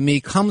conversation to me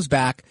comes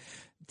back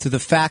to the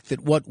fact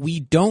that what we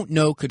don't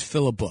know could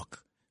fill a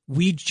book.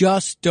 We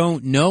just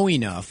don't know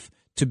enough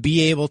to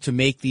be able to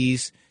make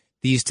these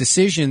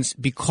decisions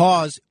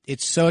because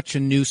it's such a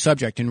new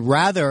subject. And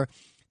rather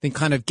than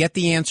kind of get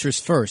the answers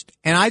first.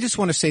 And I just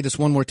want to say this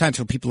one more time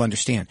so people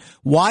understand.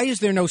 Why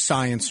is there no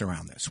science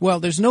around this? Well,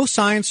 there's no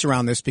science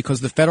around this because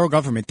the federal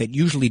government that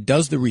usually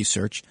does the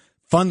research,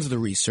 funds the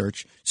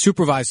research,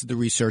 supervises the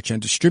research,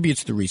 and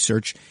distributes the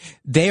research,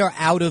 they are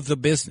out of the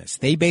business.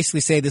 They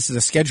basically say this is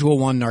a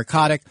Schedule I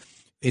narcotic.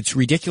 It's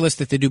ridiculous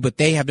that they do, but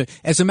they have to.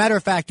 As a matter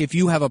of fact, if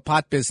you have a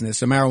pot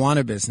business, a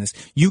marijuana business,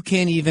 you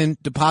can't even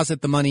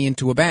deposit the money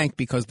into a bank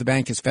because the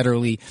bank is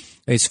federally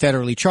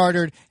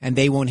chartered, and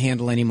they won't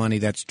handle any money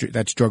that's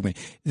drug money.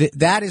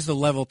 That is the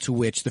level to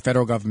which the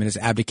federal government has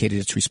abdicated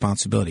its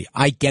responsibility.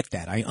 I get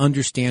that. I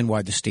understand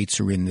why the states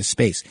are in this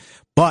space,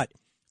 but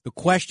the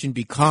question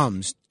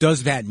becomes: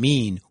 does that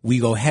mean we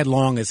go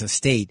headlong as a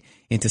state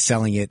into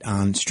selling it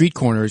on street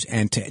corners,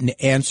 and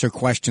to answer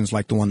questions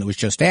like the one that was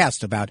just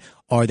asked about,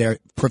 are there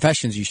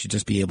professions you should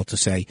just be able to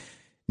say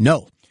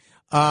no?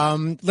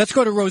 Let's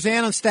go to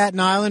Roseanne on Staten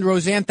Island.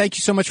 Roseanne, thank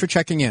you so much for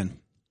checking in.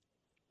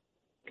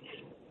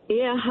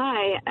 Yeah,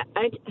 hi.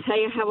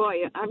 Hey, how are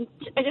you?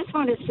 I just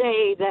want to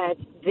say that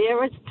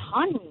there is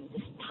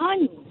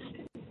tons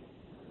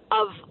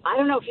of, I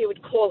don't know if you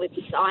would call it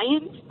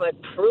science, but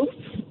proof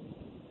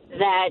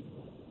that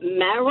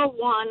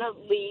marijuana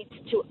leads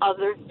to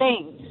other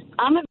things.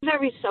 I'm a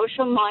very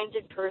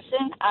social-minded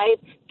person. I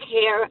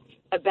care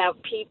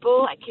about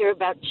people. I care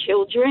about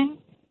children.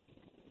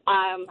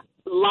 A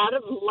lot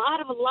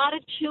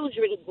of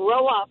children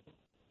grow up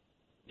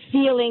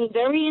feeling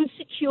very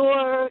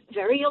insecure,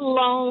 very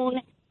alone,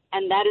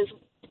 and that is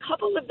a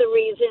couple of the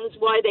reasons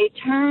why they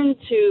turn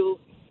to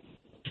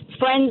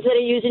friends that are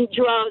using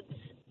drugs.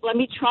 Let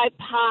me try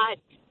pot.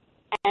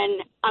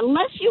 And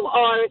unless you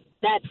are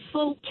that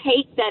full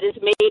cake that is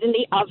made in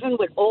the oven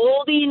with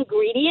all the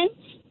ingredients,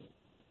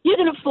 you're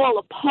going to fall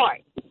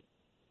apart.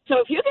 So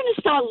if you're going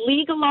to start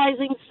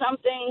legalizing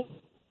something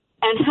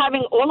and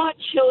having all our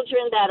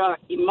children that are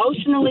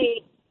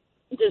emotionally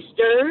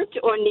disturbed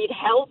or need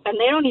help and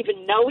they don't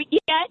even know it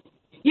yet,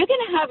 you're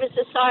going to have a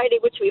society,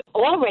 which we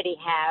already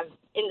have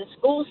in the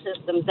school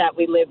systems that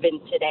we live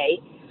in today,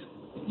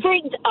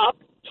 rigged up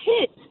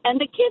kids. And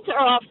the kids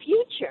are our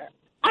future.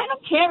 I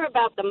don't care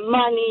about the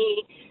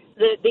money,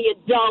 the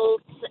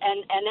adults,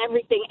 and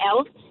everything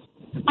else.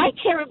 I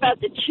care about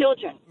the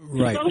children.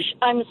 Right.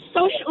 I'm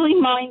socially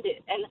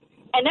minded,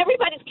 and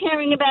everybody's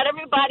caring about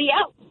everybody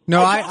else.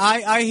 No,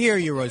 I hear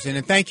you, Roseanne,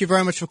 and thank you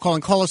very much for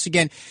calling. Call us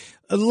again.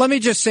 let me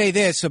just say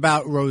this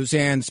about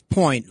Roseanne's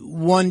point.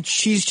 One,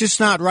 she's just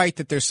not right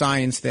that there's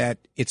science that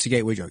it's a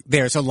gateway drug.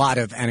 There's a lot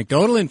of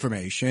anecdotal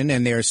information,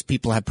 and there's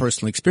people have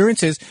personal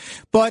experiences.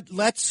 But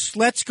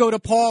let's go to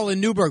Paul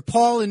in Newburgh.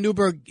 Paul in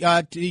Newburgh,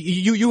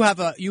 you have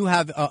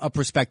a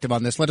perspective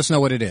on this. Let us know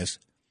what it is.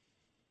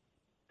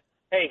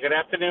 Hey, good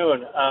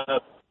afternoon.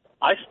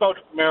 I smoked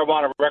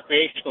marijuana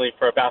recreationally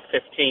for about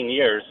 15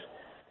 years.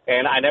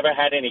 And I never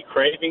had any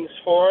cravings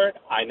for it.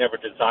 I never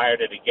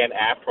desired it again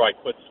after I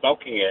quit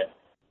smoking it.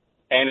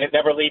 And it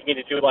never led me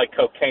to do like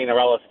cocaine or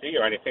LSD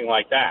or anything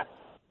like that.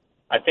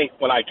 I think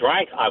when I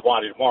drank, I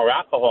wanted more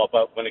alcohol,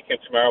 but when it came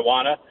to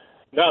marijuana,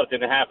 no,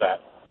 didn't have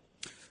that.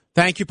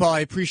 Thank you, Paul.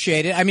 I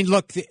appreciate it. I mean,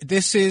 look,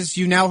 this is,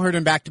 you now heard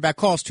in back-to-back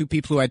calls, two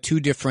people who had two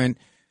different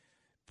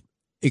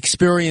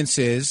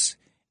experiences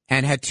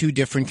and had two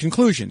different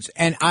conclusions.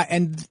 And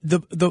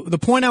the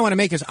point I want to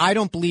make is I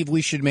don't believe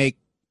we should make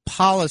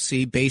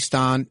policy based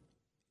on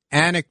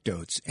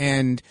anecdotes.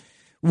 And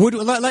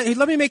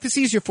let me make this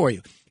easier for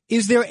you.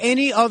 Is there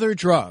any other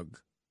drug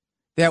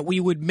that we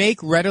would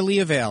make readily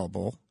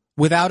available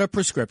without a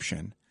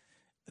prescription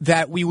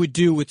that we would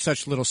do with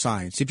such little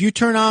science? If you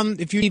turn on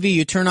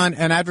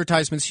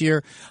advertisements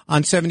here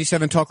on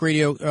 77 Talk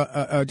Radio,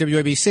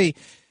 WABC,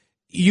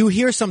 you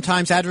hear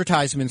sometimes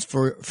advertisements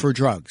for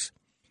drugs.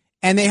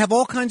 And they have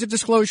all kinds of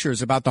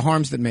disclosures about the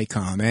harms that may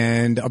come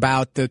and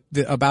about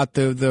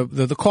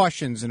the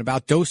cautions and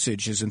about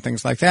dosages and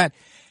things like that.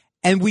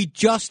 And we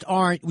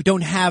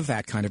don't have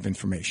that kind of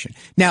information.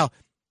 Now,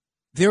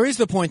 there is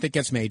the point that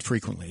gets made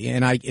frequently,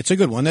 and it's a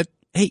good one, that,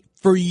 hey,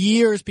 for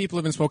years people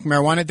have been smoking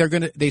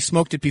marijuana. They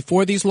smoked it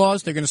before these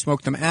laws. They're going to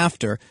smoke them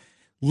after.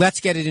 Let's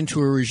get it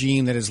into a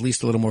regime that is at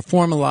least a little more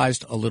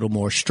formalized, a little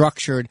more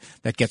structured,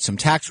 that gets some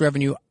tax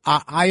revenue.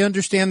 I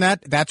understand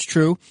that. That's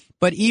true.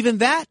 But even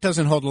that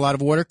doesn't hold a lot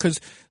of water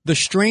because the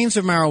strains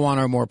of marijuana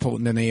are more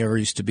potent than they ever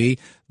used to be.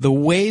 The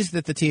ways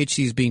that the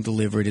THC is being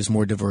delivered is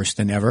more diverse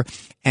than ever.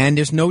 And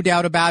there's no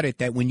doubt about it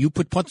that when you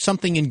put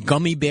something in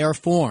gummy bear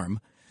form,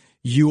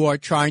 you are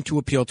trying to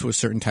appeal to a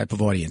certain type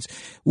of audience.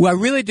 Well, I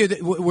really do.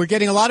 We're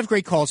getting a lot of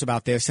great calls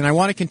about this, and I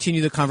want to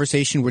continue the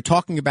conversation. We're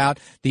talking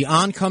about the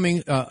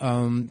oncoming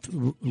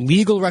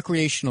legal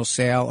recreational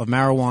sale of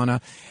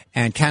marijuana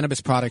and cannabis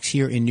products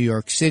here in New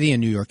York City and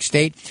New York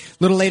State.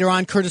 A little later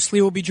on, Curtis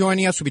Lee will be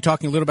joining us. We'll be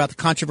talking a little about the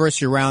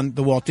controversy around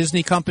the Walt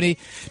Disney Company.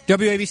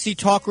 WABC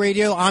Talk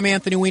Radio, I'm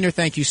Anthony Weiner.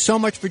 Thank you so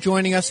much for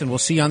joining us, and we'll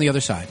see you on the other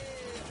side.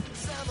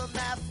 Some of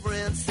my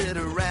friends sit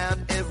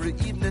around every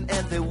evening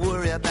and they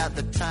worry about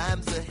the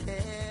times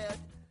ahead.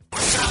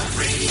 Talk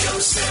Radio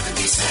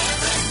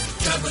 77,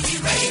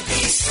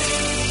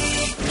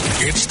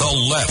 WABC. It's the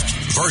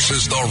left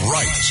versus the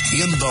right.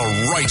 In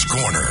the right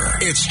corner,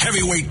 it's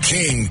heavyweight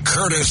king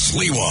Curtis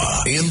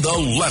Lewa. In the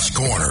left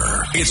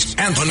corner, it's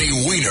Anthony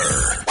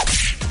Weiner.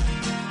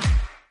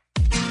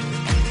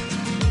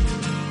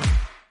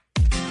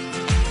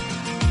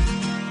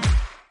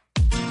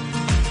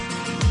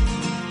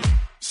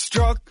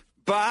 Struck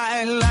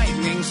by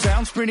lightning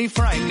sounds pretty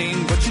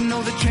frightening, but you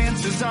know the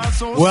chances are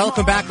so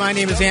Welcome back. My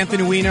name is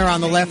Anthony Weiner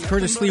on the left.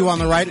 Curtis Lee on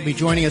the right will be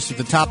joining us at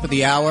the top of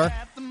the hour.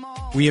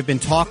 We have been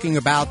talking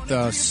about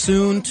the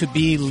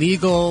soon-to-be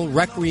legal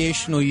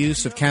recreational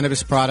use of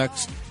cannabis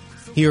products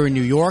here in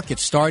New York. It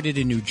started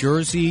in New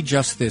Jersey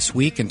just this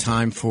week in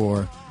time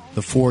for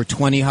the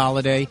 420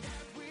 holiday.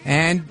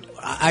 And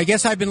I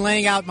guess I've been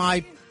laying out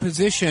my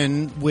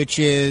position, which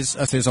is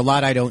there's a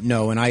lot I don't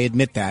know, and I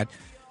admit that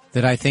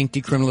I think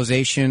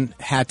decriminalization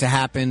had to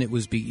happen. It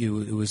was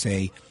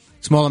a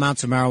small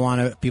amounts of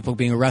marijuana, people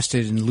being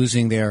arrested and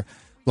losing their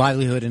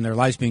livelihood and their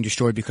lives being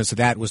destroyed because of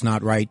that was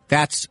not right.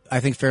 That's, I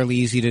think, fairly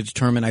easy to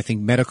determine. I think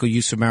medical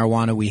use of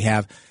marijuana, we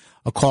have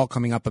a call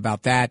coming up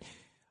about that.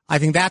 I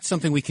think that's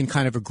something we can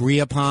kind of agree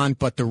upon.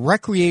 But the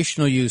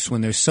recreational use,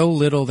 when there's so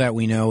little that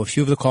we know, a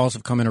few of the calls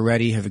have come in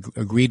already, have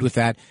agreed with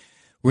that.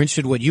 We're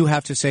interested in what you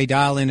have to say.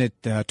 Dial in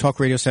at Talk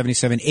Radio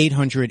 77,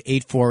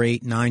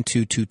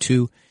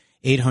 800-848-9222.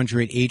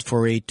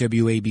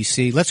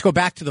 800-848-WABC. Let's go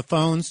back to the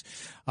phones.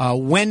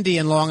 Wendy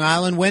in Long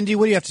Island. Wendy,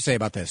 what do you have to say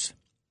about this?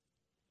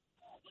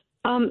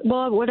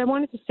 Well, what I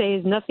wanted to say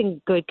is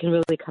nothing good can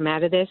really come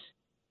out of this.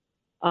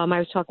 I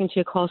was talking to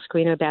your call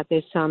screener about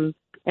there's some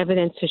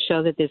evidence to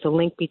show that there's a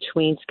link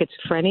between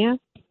schizophrenia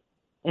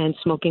and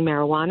smoking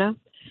marijuana.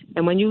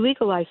 And when you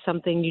legalize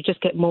something, you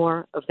just get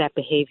more of that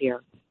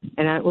behavior.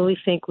 And I really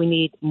think we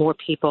need more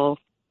people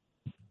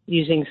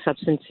using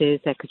substances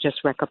that could just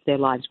wreck up their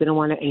lives. We don't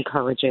want to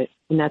encourage it.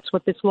 And that's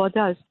what this law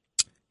does.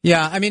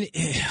 Yeah, I mean,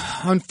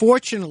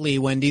 unfortunately,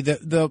 Wendy,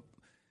 the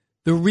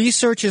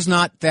research is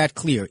not that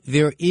clear.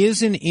 There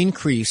is an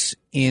increase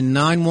in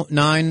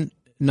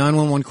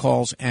 911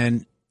 calls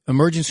and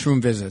emergency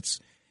room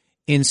visits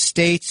in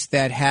states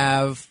that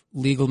have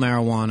legal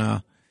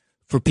marijuana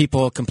for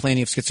people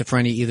complaining of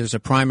schizophrenia, either as a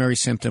primary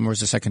symptom or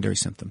as a secondary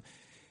symptom.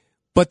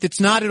 But it's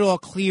not at all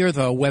clear,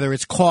 though, whether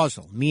it's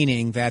causal,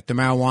 meaning that the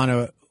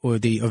marijuana or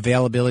the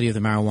availability of the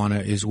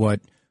marijuana is what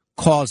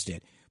caused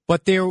it.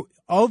 But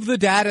of the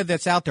data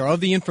that's out there, of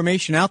the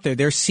information out there,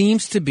 there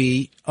seems to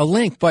be a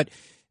link. But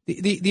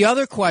The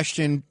other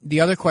question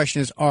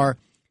is, are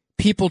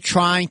people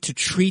trying to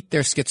treat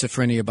their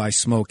schizophrenia by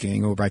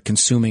smoking or by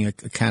consuming a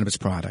cannabis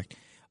product?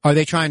 Are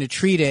they trying to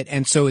treat it,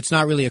 and so it's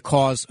not really a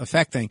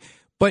cause-effect thing?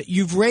 But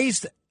you've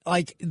raised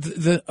like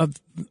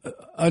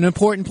an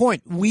important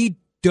point. We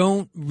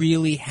don't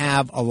really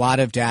have a lot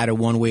of data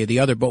one way or the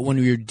other, but when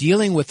you're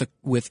dealing with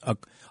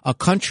a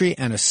country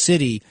and a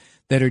city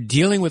that are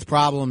dealing with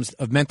problems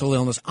of mental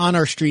illness on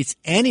our streets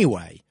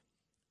anyway,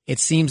 it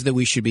seems that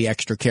we should be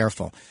extra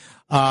careful.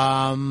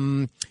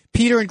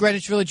 Peter in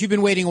Greenwich Village, you've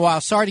been waiting a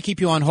while. Sorry to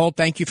keep you on hold.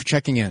 Thank you for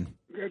checking in.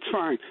 That's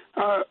fine.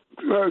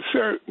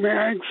 Sir, may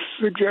I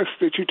suggest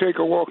that you take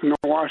a walk in the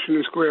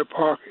Washington Square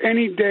Park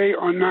any day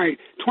or night?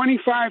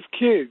 25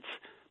 kids,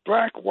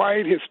 black,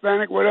 white,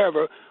 Hispanic,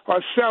 whatever,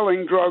 are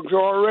selling drugs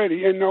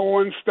already, and no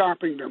one's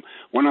stopping them.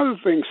 One other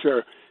thing,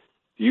 sir.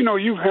 You know,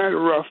 you've had a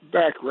rough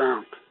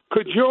background.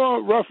 Could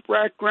your rough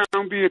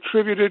background be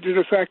attributed to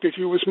the fact that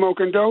you were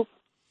smoking dope?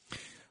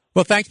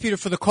 Well, thanks, Peter,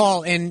 for the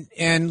call.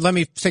 And let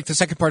me take the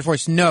second part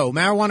first. No,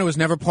 marijuana was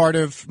never part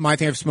of my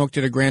thing. I've smoked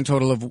it a grand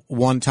total of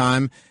one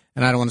time.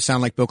 And I don't want to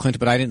sound like Bill Clinton,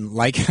 but I didn't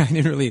like it. I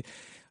didn't really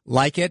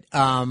like it.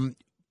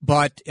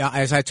 But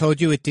as I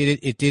told you, it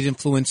did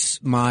influence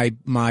my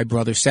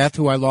brother Seth,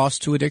 who I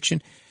lost to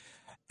addiction.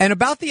 And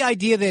about the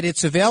idea that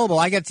it's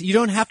available, you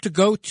don't have to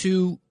go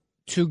to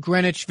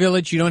Greenwich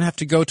Village. You don't have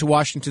to go to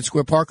Washington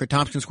Square Park or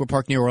Tompkins Square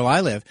Park near where I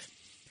live.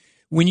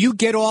 When you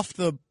get off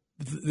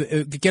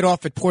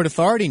at Port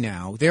Authority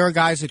now, there are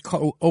guys that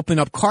open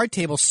up card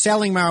tables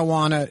selling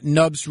marijuana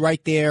nubs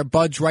right there,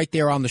 buds right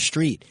there on the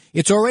street.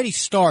 It's already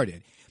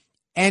started.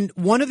 And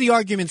one of the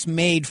arguments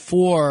made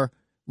for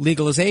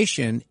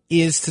legalization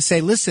is to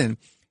say, listen,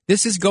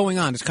 this is going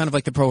on. It's kind of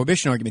like the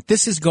prohibition argument.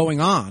 This is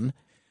going on.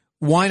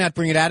 Why not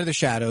bring it out of the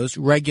shadows,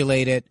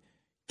 regulate it,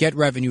 get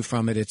revenue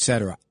from it,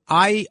 etc.?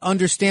 I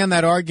understand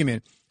that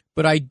argument,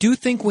 but I do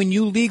think when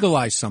you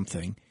legalize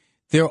something,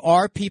 there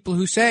are people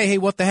who say, hey,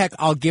 what the heck,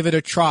 I'll give it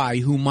a try,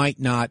 who might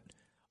not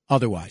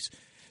otherwise.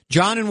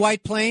 John in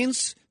White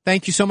Plains,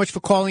 thank you so much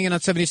for calling in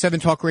on 77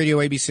 Talk Radio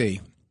ABC.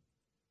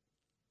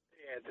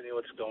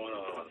 What's going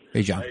on?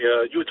 Hey, John.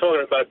 You were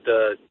talking about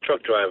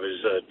truck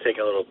drivers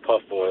taking a little puff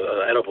or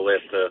edible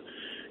after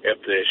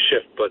their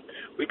shift, but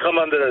we come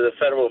under the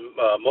federal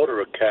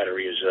motor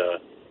categories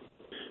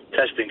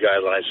testing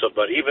guidelines. So,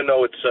 but even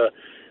though it's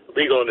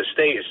legal in the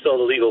state, it's still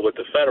illegal with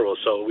the federal.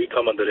 So we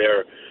come under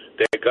their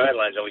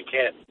guidelines, and we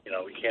can't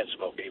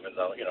smoke, even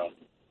though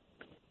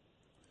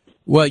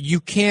Well, you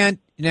can't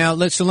now.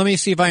 So let me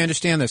see if I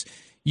understand this.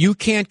 You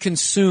can't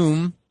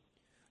consume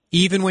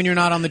even when you're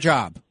not on the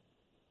job.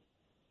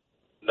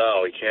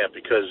 No, we can't,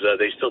 because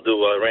they still do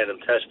random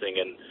testing,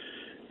 and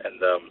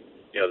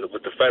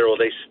with the federal,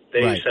 they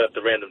right. set up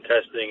the random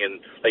testing, and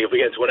like if we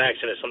get into an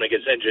accident, somebody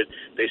gets injured,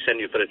 they send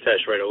you for the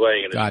test right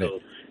away, and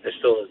it's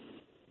still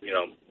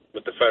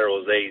with the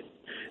federals, they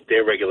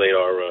regulate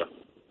our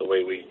the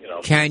way we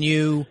Can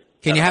you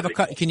have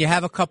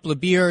a couple of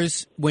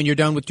beers when you're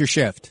done with your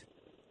shift?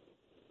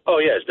 Oh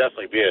yeah, it's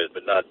definitely beers,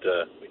 but not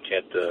we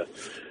can't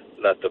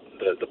not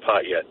the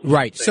pot yet.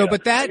 Right. So,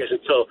 but that. I guess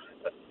until.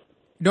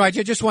 No, I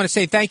just want to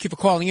say thank you for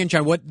calling in,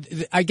 John. What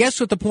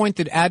the point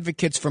that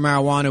advocates for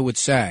marijuana would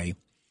say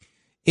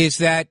is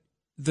that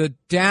the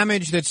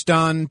damage that's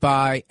done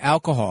by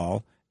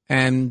alcohol,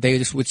 and they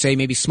just would say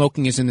maybe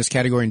smoking is in this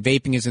category and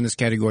vaping is in this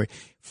category,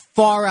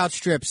 far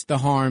outstrips the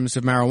harms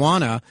of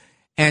marijuana.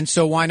 And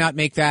so why not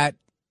make that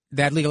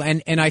legal?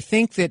 And I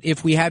think that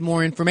if we had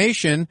more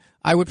information,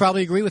 I would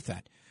probably agree with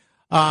that.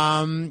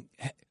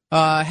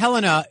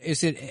 Helena,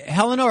 is it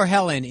Helena or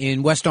Helen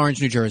in West Orange,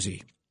 New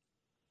Jersey?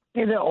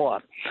 Either or.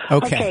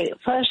 Okay.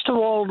 First of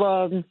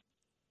all,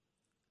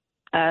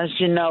 as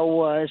you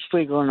know, it's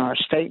legal in our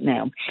state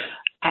now.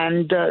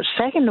 And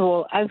second of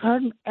all, I've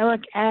heard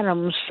Eric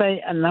Adams say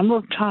a number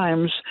of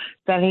times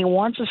that he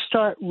wants to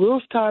start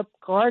rooftop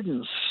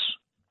gardens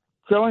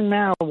growing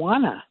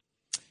marijuana.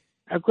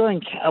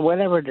 Growing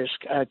whatever it is,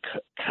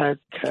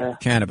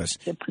 cannabis.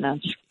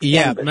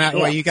 Yeah,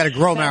 well, you got to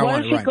grow marijuana.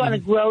 What, is he going to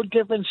grow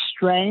different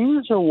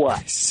strains or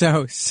what?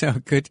 So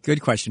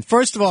good question.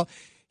 First of all,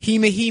 he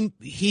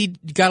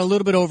got a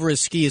little bit over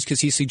his skis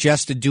because he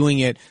suggested doing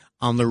it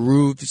on the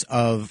roofs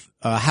of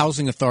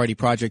housing authority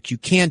projects. You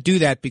can't do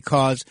that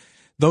because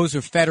those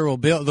are federal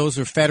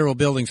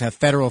buildings, have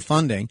federal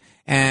funding,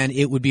 and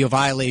it would be a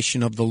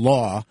violation of the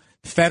law,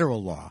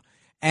 federal law.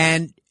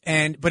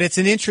 But it's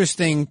an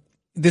interesting.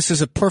 This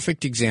is a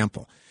perfect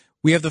example.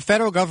 We have the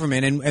federal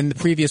government, and the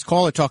previous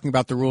caller talking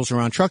about the rules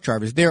around truck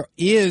drivers.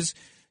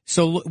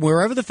 So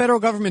wherever the federal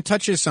government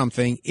touches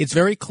something, it's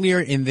very clear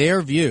in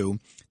their view,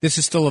 this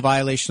is still a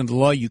violation of the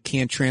law. You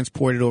can't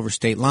transport it over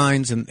state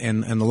lines and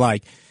the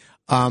like.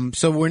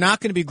 So we're not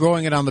going to be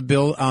growing it on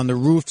the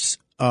roofs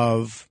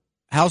of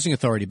housing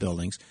authority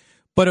buildings.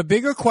 But a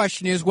bigger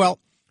question is, well,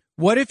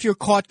 what if you're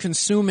caught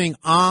consuming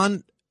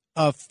on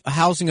a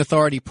housing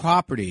authority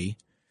property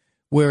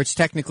where it's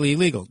technically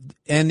illegal?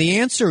 And the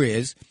answer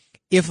is,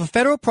 if a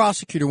federal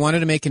prosecutor wanted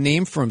to make a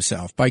name for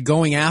himself by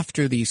going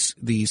after these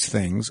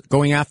things,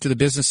 going after the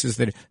businesses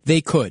that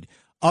they could,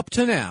 up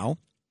to now,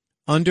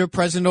 under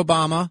President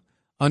Obama,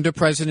 under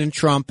President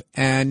Trump,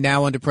 and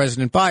now under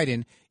President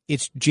Biden,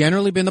 it's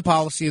generally been the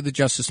policy of the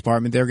Justice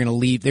Department. They're going to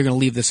leave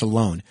this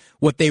alone.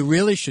 What they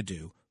really should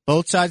do,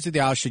 both sides of the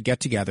aisle should get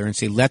together and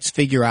say, let's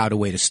figure out a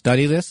way to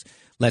study this.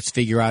 Let's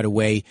figure out a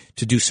way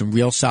to do some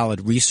real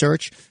solid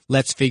research.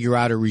 Let's figure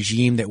out a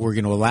regime that we're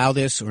going to allow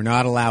this or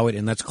not allow it,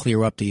 and let's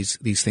clear up these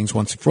things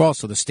once and for all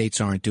so the states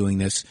aren't doing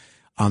this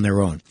on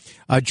their own.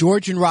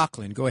 George in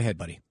Rockland, go ahead,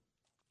 buddy.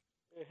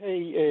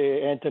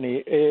 Hey,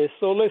 Anthony.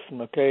 So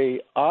listen,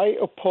 okay, I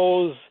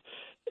oppose.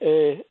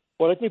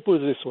 Well, let me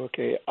put it this way,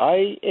 okay.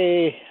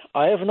 I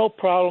have no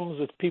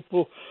problems with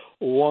people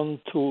who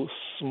want to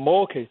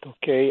smoke it,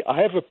 okay. I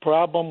have a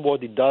problem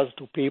what it does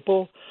to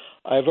people.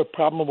 I have a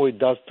problem what it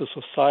does to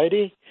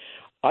society.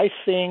 I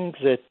think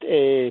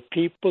that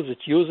people that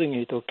using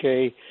it,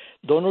 okay,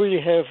 don't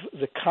really have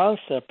the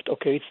concept,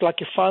 okay. It's like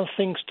a fun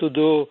thing to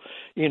do,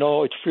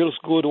 it feels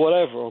good,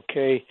 whatever,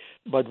 okay.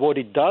 But what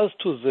it does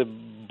to the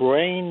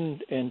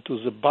brain and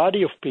to the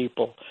body of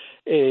people,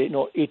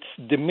 it's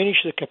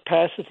diminished the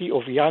capacity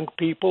of young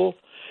people.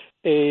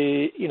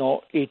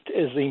 It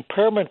is the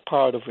impairment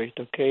part of it,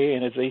 okay.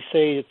 And as they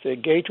say, it's a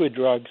gateway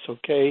drugs,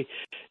 okay,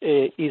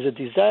 is a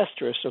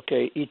disastrous,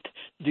 okay. It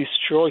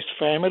destroys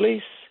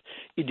families.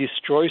 It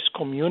destroys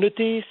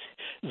communities.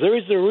 There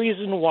is a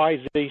reason why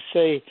they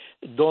say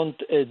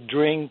don't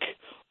drink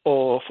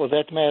or, for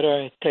that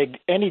matter, take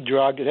any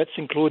drug, that's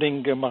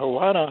including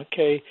marijuana,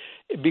 okay,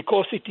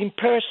 because it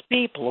impairs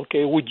people,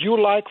 okay. Would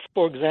you like,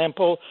 for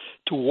example,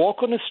 to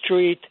walk on a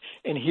street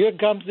and here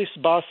comes this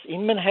bus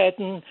in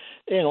Manhattan,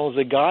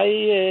 the guy,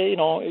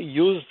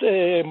 used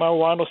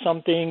marijuana or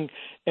something,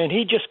 and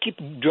he just keep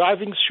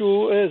driving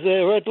through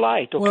the red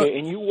light, okay, well,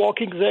 and you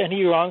walking there and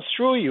he runs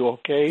through you,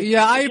 okay?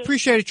 Yeah, I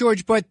appreciate it,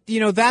 George, but,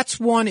 that's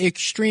one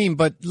extreme,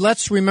 but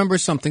let's remember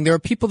something. There are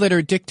people that are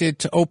addicted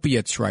to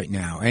opiates right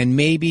now, and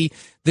maybe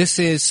this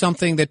is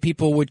something that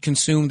people would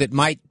consume that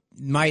might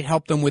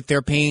help them with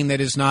their pain that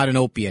is not an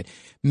opiate.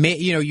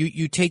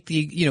 You take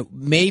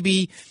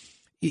maybe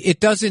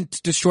it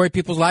doesn't destroy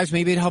people's lives.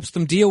 Maybe it helps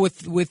them deal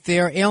with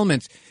their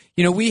ailments.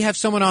 We have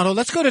someone on hold.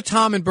 Let's go to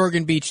Tom in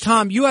Bergen Beach.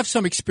 Tom, you have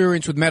some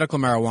experience with medical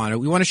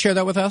marijuana. You want to share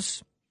that with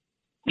us?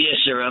 Yes,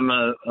 sir. I'm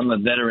a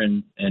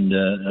veteran and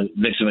a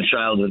victim of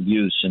childhood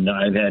abuse, and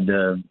I've had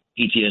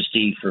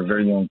PTSD for a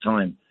very long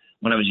time.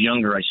 When I was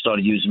younger, I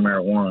started using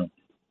marijuana,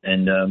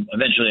 and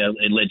eventually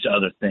it led to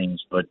other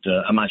things. But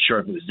I'm not sure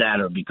if it was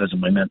that or because of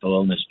my mental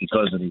illness,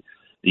 because of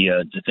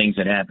the things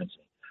that happened.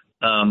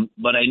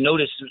 But I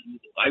noticed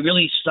I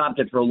really stopped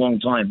it for a long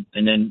time.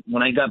 And then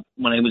when I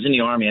was in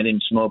the Army, I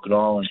didn't smoke at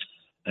all, and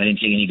I didn't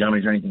take any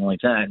gummies or anything like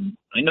that. And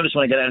I noticed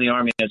when I got out of the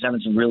Army, I was having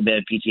some real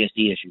bad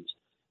PTSD issues.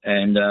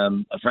 And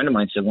a friend of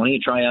mine said, why don't you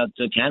try out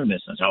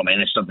cannabis? I said, oh, man,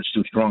 that stuff is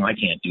too strong. I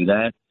can't do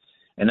that.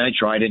 And I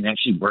tried it, and it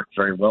actually worked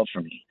very well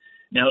for me.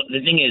 Now, the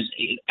thing is,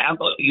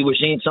 you were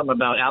saying something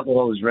about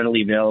alcohol is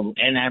readily available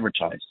and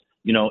advertised.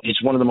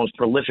 It's one of the most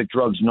prolific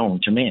drugs known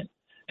to man.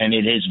 And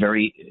it is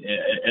very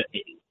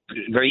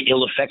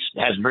ill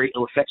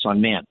effects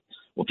on man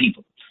or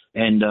people.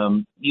 And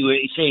you were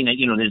saying that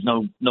there's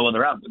no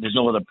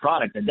other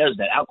product that does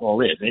that.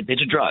 Alcohol is.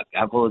 It's a drug.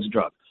 Alcohol is a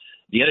drug.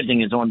 The other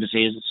thing I wanted to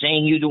say is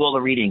saying you do all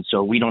the reading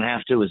so we don't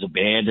have to is a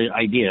bad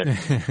idea.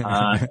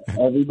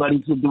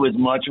 Everybody should do as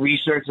much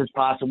research as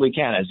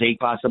they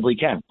possibly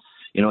can.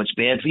 It's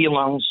bad for your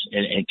lungs.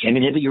 It can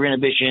inhibit your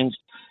inhibitions.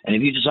 And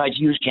if you decide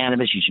to use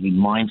cannabis, you should be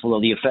mindful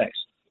of the effects.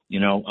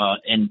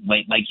 And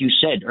like you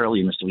said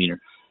earlier, Mr. Weiner,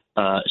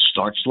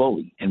 start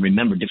slowly. And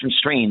remember, different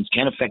strains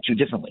can affect you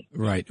differently.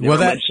 Right. There are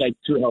websites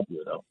to help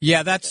you, though.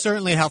 Yeah, that's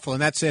certainly helpful.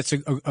 And that's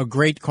a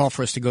great call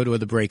for us to go to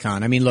the break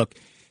on. I mean, look,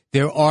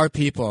 there are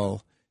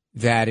people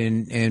that,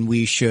 and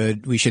we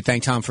should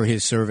thank Tom for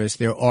his service.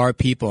 There are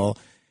people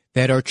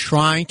that are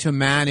trying to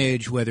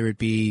manage, whether it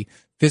be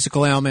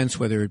physical ailments,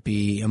 whether it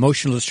be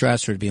emotional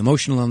distress or it be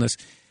emotional illness,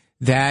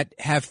 that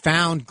have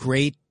found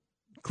great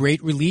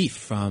relief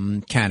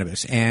from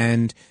cannabis.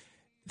 And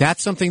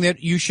that's something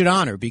that you should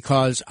honor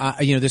because,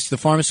 the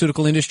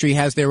pharmaceutical industry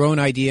has their own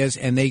ideas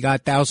and they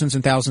got thousands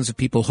and thousands of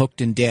people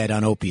hooked and dead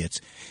on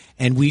opiates.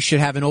 And we should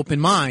have an open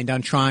mind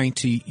on trying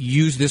to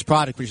use this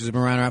product, which has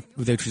been around,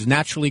 which is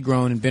naturally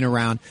grown and been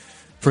around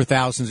for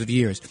thousands of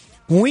years.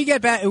 When we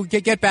get back,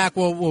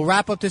 we'll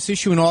wrap up this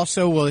issue, and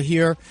also we'll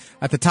hear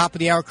at the top of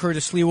the hour,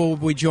 Curtis Lewa will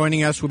be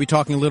joining us. We'll be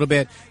talking a little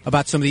bit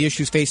about some of the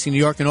issues facing New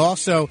York, and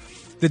also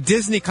the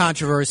Disney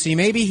controversy.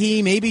 Maybe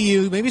he, maybe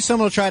you, maybe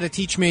someone will try to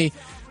teach me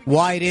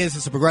why it is,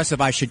 as a progressive,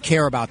 I should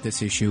care about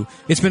this issue.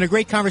 It's been a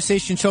great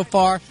conversation so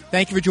far.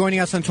 Thank you for joining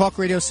us on Talk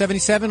Radio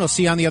 77. I'll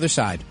see you on the other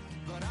side.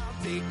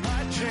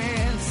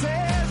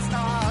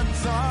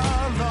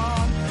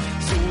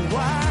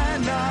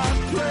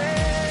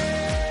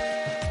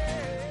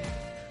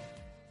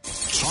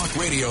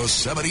 Radio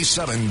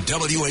 77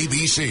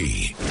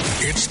 WABC.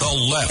 It's the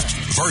left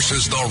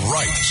versus the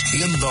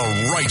right. In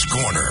the right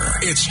corner,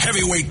 it's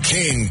heavyweight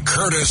king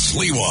Curtis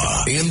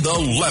Lewa. In the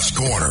left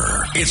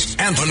corner, it's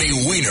Anthony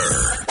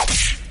Weiner.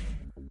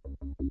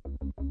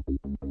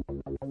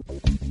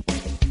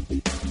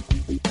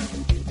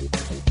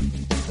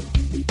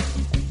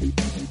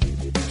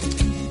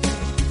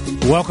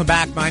 Welcome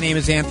back. My name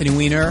is Anthony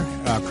Weiner.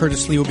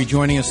 Curtis Lee will be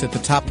joining us at the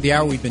top of the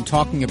hour. We've been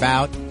talking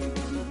about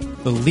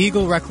the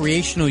legal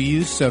recreational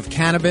use of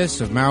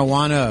cannabis, of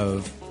marijuana,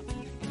 of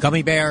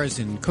gummy bears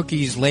and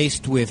cookies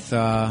laced with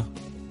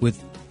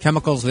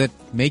chemicals that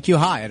make you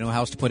high. I don't know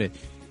how else to put it.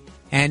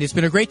 And it's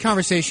been a great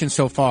conversation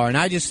so far. And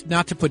I just,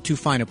 not to put too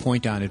fine a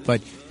point on it,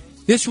 but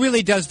this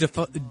really does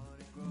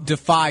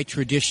defy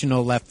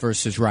traditional left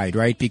versus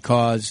right?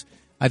 Because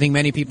I think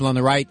many people on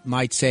the right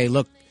might say,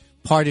 look,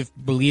 part of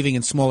believing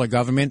in smaller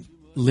government,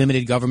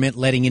 limited government,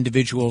 letting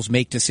individuals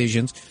make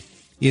decisions,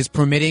 is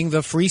permitting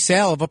the free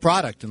sale of a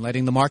product and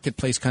letting the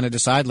marketplace kind of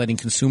decide, letting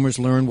consumers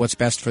learn what's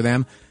best for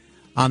them.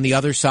 On the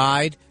other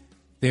side,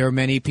 there are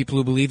many people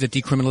who believe that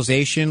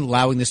decriminalization,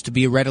 allowing this to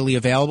be readily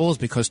available, is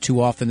because too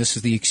often this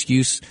is the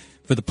excuse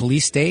for the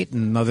police state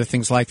and other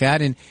things like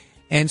that.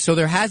 And so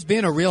there has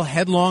been a real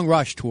headlong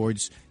rush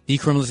towards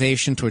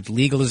decriminalization, towards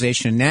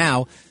legalization. And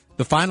now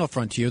the final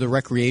frontier, the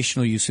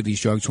recreational use of these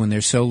drugs when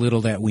there's so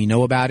little that we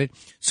know about it.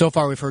 So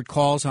far, we've heard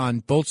calls on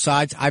both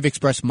sides. I've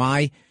expressed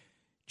my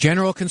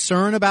general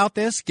concern about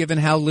this, given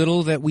how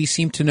little that we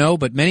seem to know,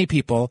 but many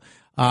people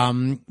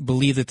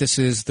believe that this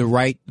is the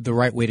right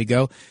way to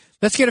go.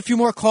 Let's get a few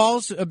more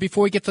calls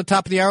before we get to the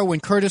top of the hour when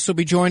Curtis will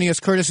be joining us.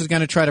 Curtis is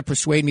going to try to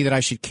persuade me that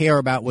I should care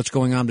about what's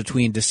going on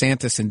between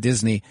DeSantis and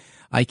Disney.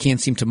 I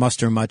can't seem to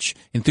muster much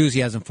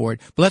enthusiasm for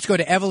it. But let's go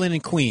to Evelyn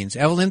in Queens.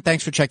 Evelyn,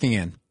 thanks for checking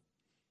in.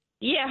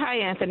 Yeah, hi,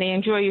 Anthony.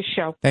 Enjoy your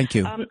show. Thank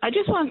you. I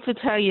just wanted to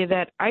tell you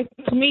that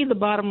to me, the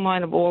bottom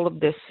line of all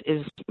of this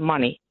is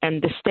money.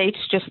 And the states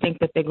just think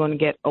that they're going to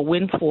get a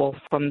windfall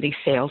from these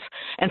sales.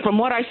 And from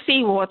what I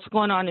see, what's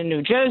going on in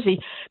New Jersey,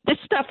 this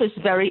stuff is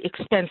very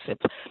expensive.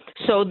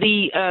 So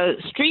the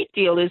street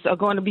dealers are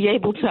going to be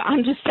able to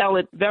undersell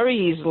it very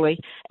easily,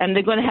 and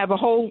they're going to have a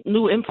whole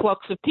new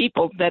influx of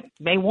people that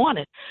may want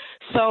it.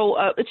 So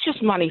it's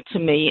just money to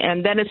me.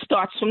 And then it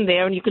starts from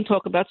there, and you can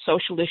talk about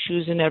social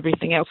issues and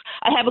everything else.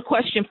 I have a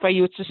question for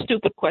you. It's a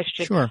stupid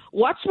question. Sure.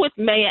 What's with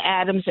Mayor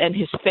Adams and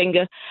his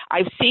finger?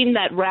 I've seen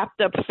that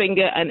wrapped up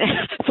finger and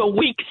for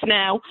weeks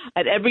now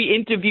at every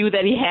interview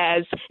that he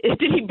has.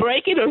 Did he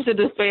break it, or is it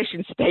a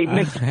fashion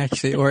statement?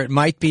 Actually, or it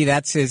might be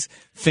that's his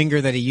finger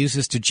that he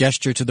uses to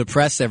gesture to the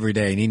press every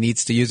day, and he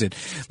needs to use it.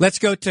 Let's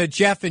go to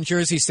Jeff in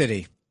Jersey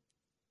City.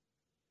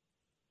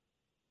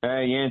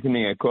 Hey,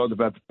 Anthony, I called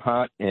about the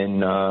pot,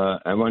 and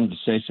I wanted to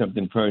say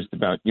something first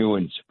about you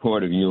in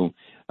support of you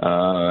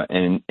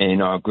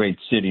and our great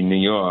city, New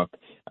York.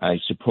 I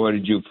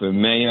supported you for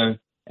mayor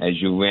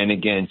as you ran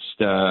against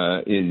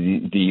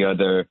the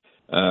other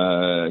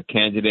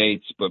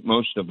candidates, but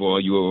most of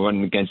all, you were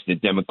running against the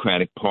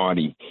Democratic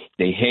Party.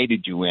 They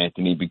hated you,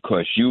 Anthony,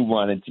 because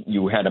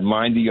you had a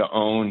mind of your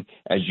own,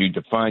 as you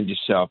defined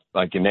yourself,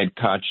 like an Ed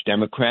Koch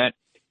Democrat,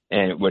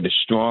 and with a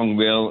strong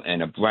will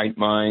and a bright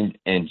mind,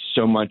 and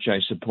so much I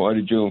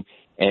supported you.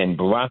 And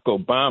Barack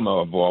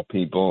Obama, of all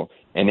people,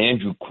 and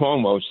Andrew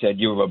Cuomo said,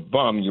 you're a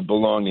bum, you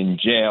belong in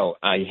jail.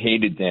 I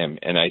hated them,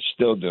 and I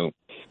still do.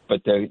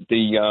 But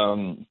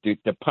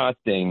the pot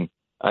thing,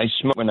 I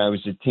smoked when I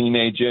was a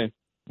teenager.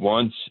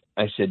 Once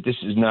I said, this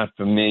is not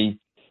for me.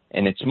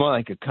 And it's more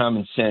like a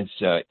common sense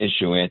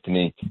issue,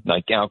 Anthony,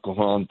 like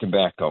alcohol and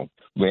tobacco.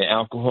 Where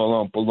alcohol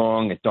don't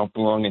belong, it don't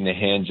belong in the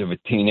hands of a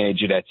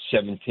teenager that's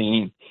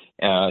 17.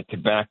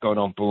 Tobacco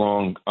don't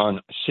belong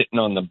sitting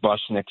on the bus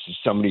next to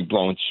somebody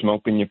blowing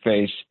smoke in your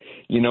face.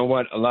 You know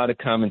what? A lot of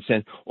common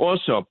sense.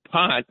 Also,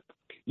 pot,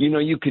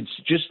 you could,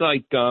 just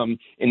like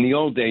in the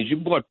old days, you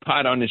bought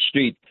pot on the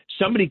street.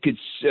 Somebody could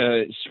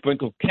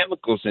sprinkle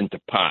chemicals into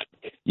pot.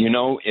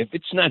 If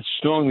it's not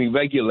strongly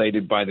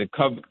regulated by the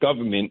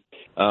government,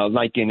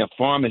 like in a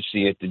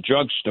pharmacy at the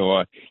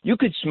drugstore, you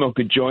could smoke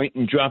a joint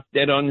and drop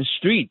dead on the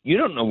street. You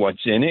don't know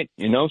what's in it,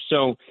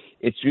 so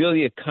it's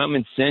really a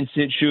common sense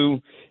issue.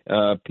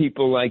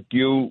 People like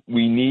you,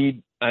 we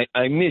need.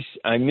 I miss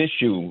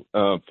you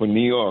for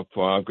New York,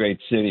 for our great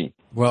city.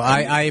 Well,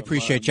 I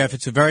appreciate, Jeff.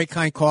 It's a very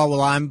kind call.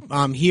 Well,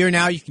 I'm here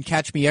now. You can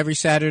catch me every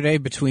Saturday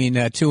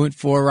between 2 and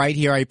 4 right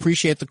here. I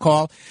appreciate the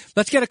call.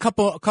 Let's get a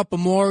couple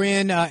more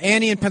in.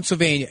 Annie in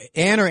Pennsylvania.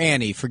 Ann or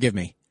Annie? Forgive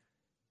me.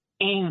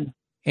 Ann.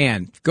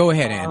 Ann. Go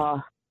ahead,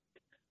 Ann.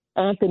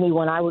 Anthony,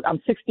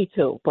 I'm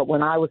 62, but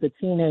when I was a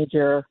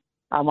teenager,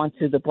 I went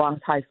to the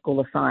Bronx High School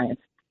of Science,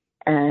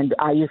 and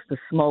I used to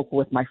smoke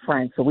with my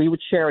friends. So we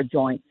would share a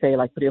joint, say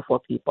like 3 or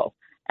 4 people,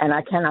 and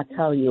I cannot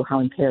tell you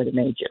how impaired it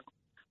made you.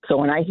 So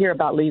when I hear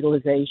about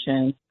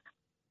legalization,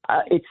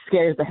 it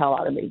scares the hell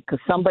out of me, because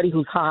somebody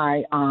who's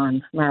high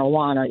on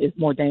marijuana is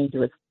more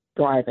dangerous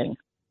driving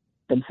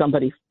than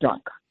somebody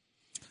drunk.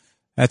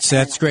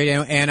 That's great.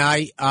 And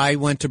I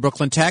went to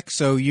Brooklyn Tech,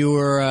 so you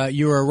were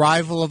a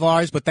rival of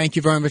ours, but thank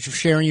you very much for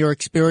sharing your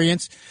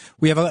experience.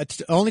 We have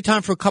only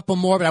time for a couple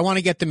more, but I want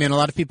to get them in. A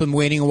lot of people have been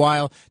waiting a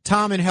while.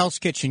 Tom in Hell's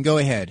Kitchen, go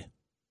ahead.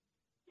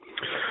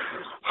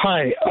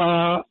 Hi.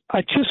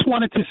 I just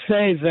wanted to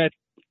say that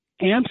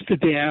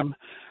Amsterdam,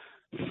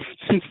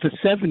 since the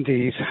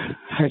 70s,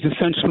 has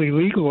essentially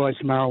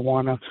legalized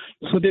marijuana.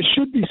 So there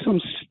should be some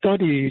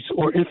studies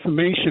or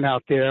information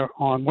out there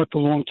on what the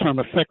long-term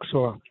effects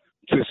are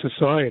to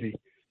society.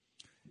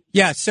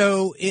 Yeah,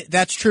 so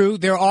that's true.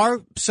 There are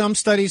some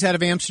studies out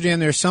of Amsterdam.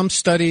 There are some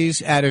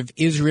studies out of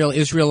Israel.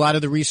 A lot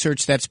of the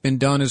research that's been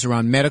done is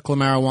around medical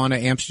marijuana.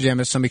 Amsterdam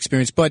has some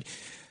experience. But,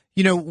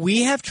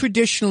 we have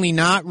traditionally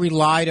not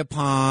relied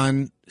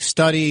upon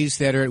studies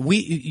that are, our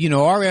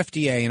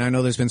FDA, and I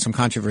know there's been some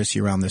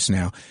controversy around this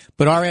now,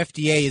 but our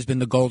FDA has been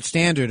the gold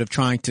standard of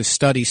trying to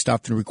study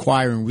stuff and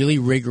requiring really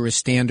rigorous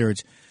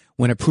standards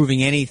when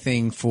approving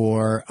anything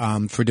for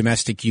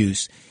domestic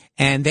use.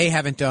 And they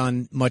haven't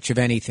done much of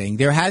anything.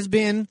 There has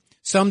been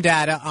some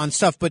data on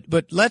stuff, but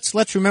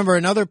let's remember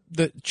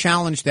the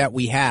challenge that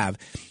we have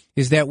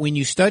is that when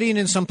you study it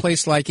in some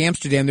place like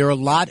Amsterdam, there are a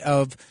lot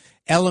of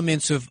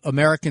elements of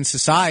American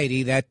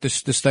society that the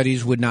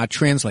studies would not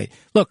translate.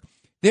 Look,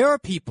 there are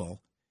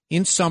people,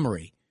 in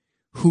summary,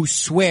 who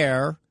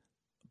swear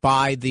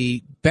by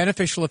the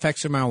beneficial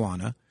effects of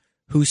marijuana,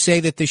 who say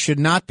that there should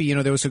not be,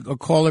 there was a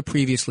caller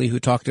previously who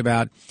talked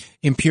about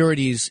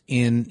impurities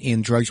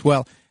in drugs.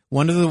 Well,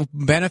 one of the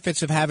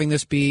benefits of having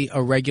this be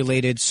a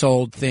regulated,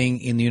 sold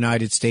thing in the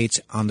United States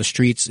on the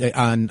streets,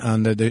 on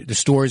the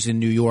stores in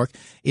New York,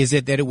 is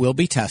that it will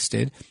be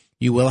tested.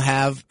 You will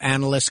have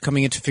analysts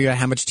coming in to figure out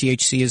how much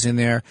THC is in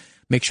there,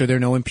 make sure there are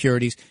no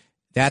impurities.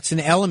 That's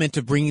an element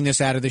of bringing this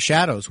out of the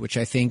shadows, which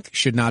I think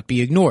should not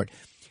be ignored.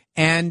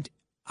 And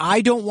I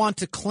don't want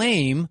to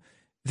claim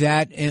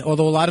that,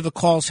 although a lot of the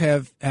calls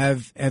have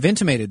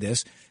intimated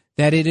this,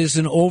 that it is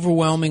an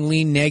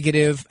overwhelmingly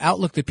negative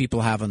outlook that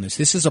people have on this.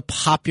 This is a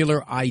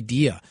popular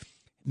idea.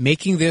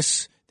 Making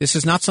this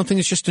is not something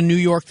that's just a New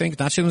York thing. It's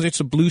not something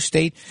that's a blue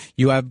state.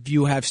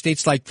 You have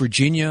states like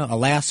Virginia,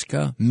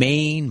 Alaska,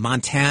 Maine,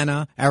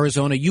 Montana,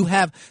 Arizona. You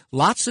have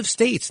lots of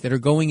states that are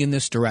going in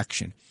this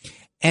direction.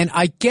 And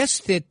I guess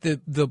that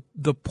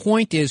the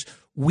point is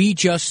we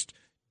just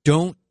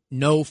don't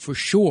know for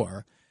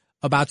sure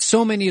about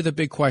so many of the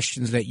big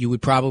questions that you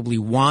would probably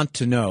want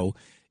to know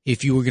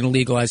if you were going to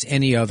legalize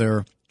any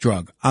other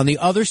drug. On the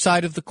other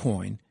side of the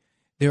coin,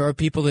 there are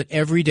people that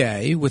every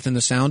day, within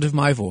the sound of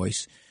my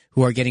voice,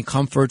 who are getting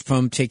comfort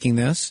from taking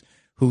this,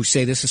 who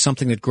say this is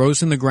something that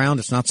grows in the ground.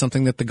 It's not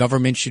something that the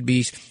government should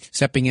be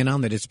stepping in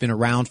on, that it's been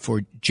around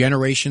for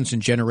generations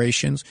and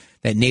generations,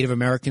 that Native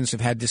Americans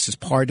have had this as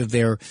part of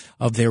their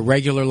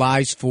regular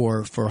lives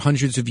for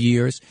hundreds of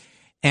years,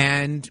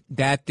 and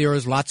that there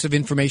is lots of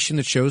information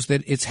that shows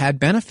that it's had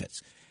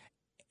benefits.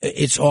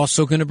 It's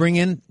also going to bring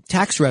in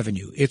tax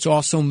revenue. It's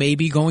also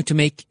maybe going to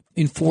make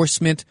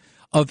enforcement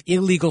of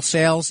illegal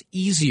sales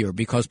easier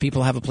because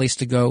people have a place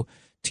to go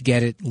to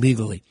get it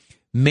legally.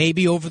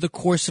 Maybe over the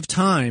course of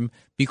time,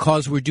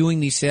 because we're doing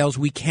these sales,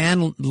 we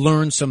can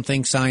learn some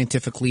things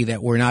scientifically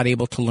that we're not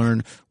able to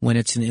learn when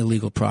it's an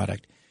illegal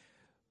product.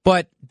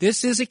 But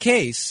this is a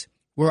case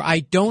where I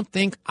don't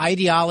think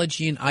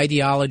ideology and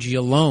ideology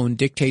alone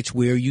dictates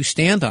where you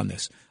stand on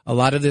this. A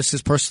lot of this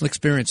is personal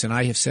experience, and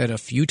I have said a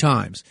few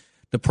times,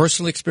 the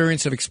personal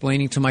experience of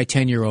explaining to my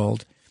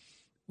 10-year-old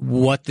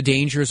what the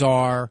dangers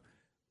are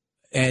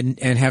and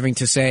having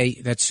to say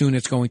that soon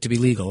it's going to be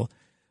legal.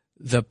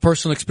 The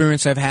personal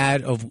experience I've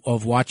had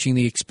of watching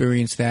the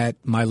experience that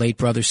my late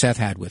brother Seth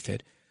had with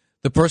it.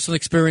 The personal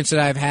experience that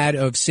I've had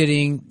of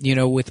sitting,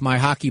 with my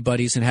hockey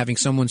buddies and having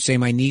someone say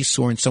my knee's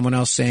sore and someone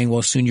else saying,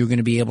 well, soon you're going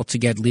to be able to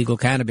get legal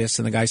cannabis.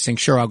 And the guy saying,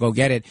 sure, I'll go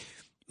get it.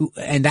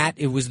 And that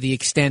it was the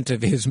extent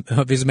of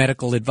his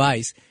medical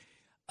advice.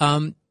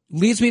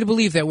 Leads me to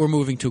believe that we're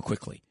moving too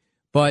quickly.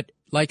 But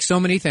like so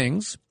many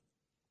things,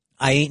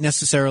 I ain't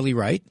necessarily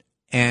right.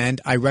 And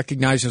I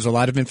recognize there's a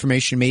lot of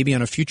information. Maybe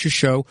on a future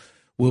show,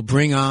 we'll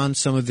bring on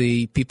some of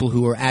the people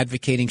who are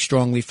advocating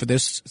strongly for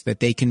this, so that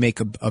they can make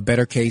a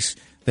better case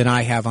than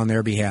I have on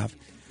their behalf.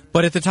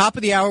 But at the top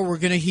of the hour, we're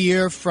going to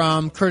hear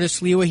from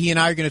Curtis Lewa. He and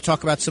I are going to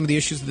talk about some of the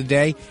issues of the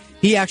day.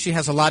 He actually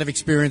has a lot of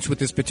experience with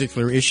this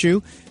particular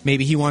issue.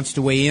 Maybe he wants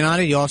to weigh in on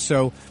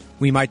it.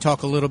 We might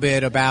talk a little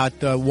bit about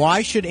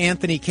why should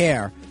Anthony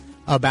care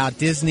about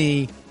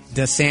Disney,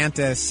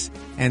 DeSantis,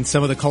 and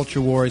some of the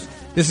culture wars.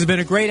 This has been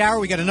a great hour.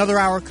 We got another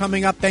hour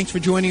coming up. Thanks for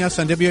joining us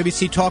on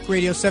WABC Talk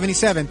Radio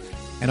 77,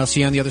 and I'll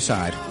see you on the other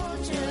side.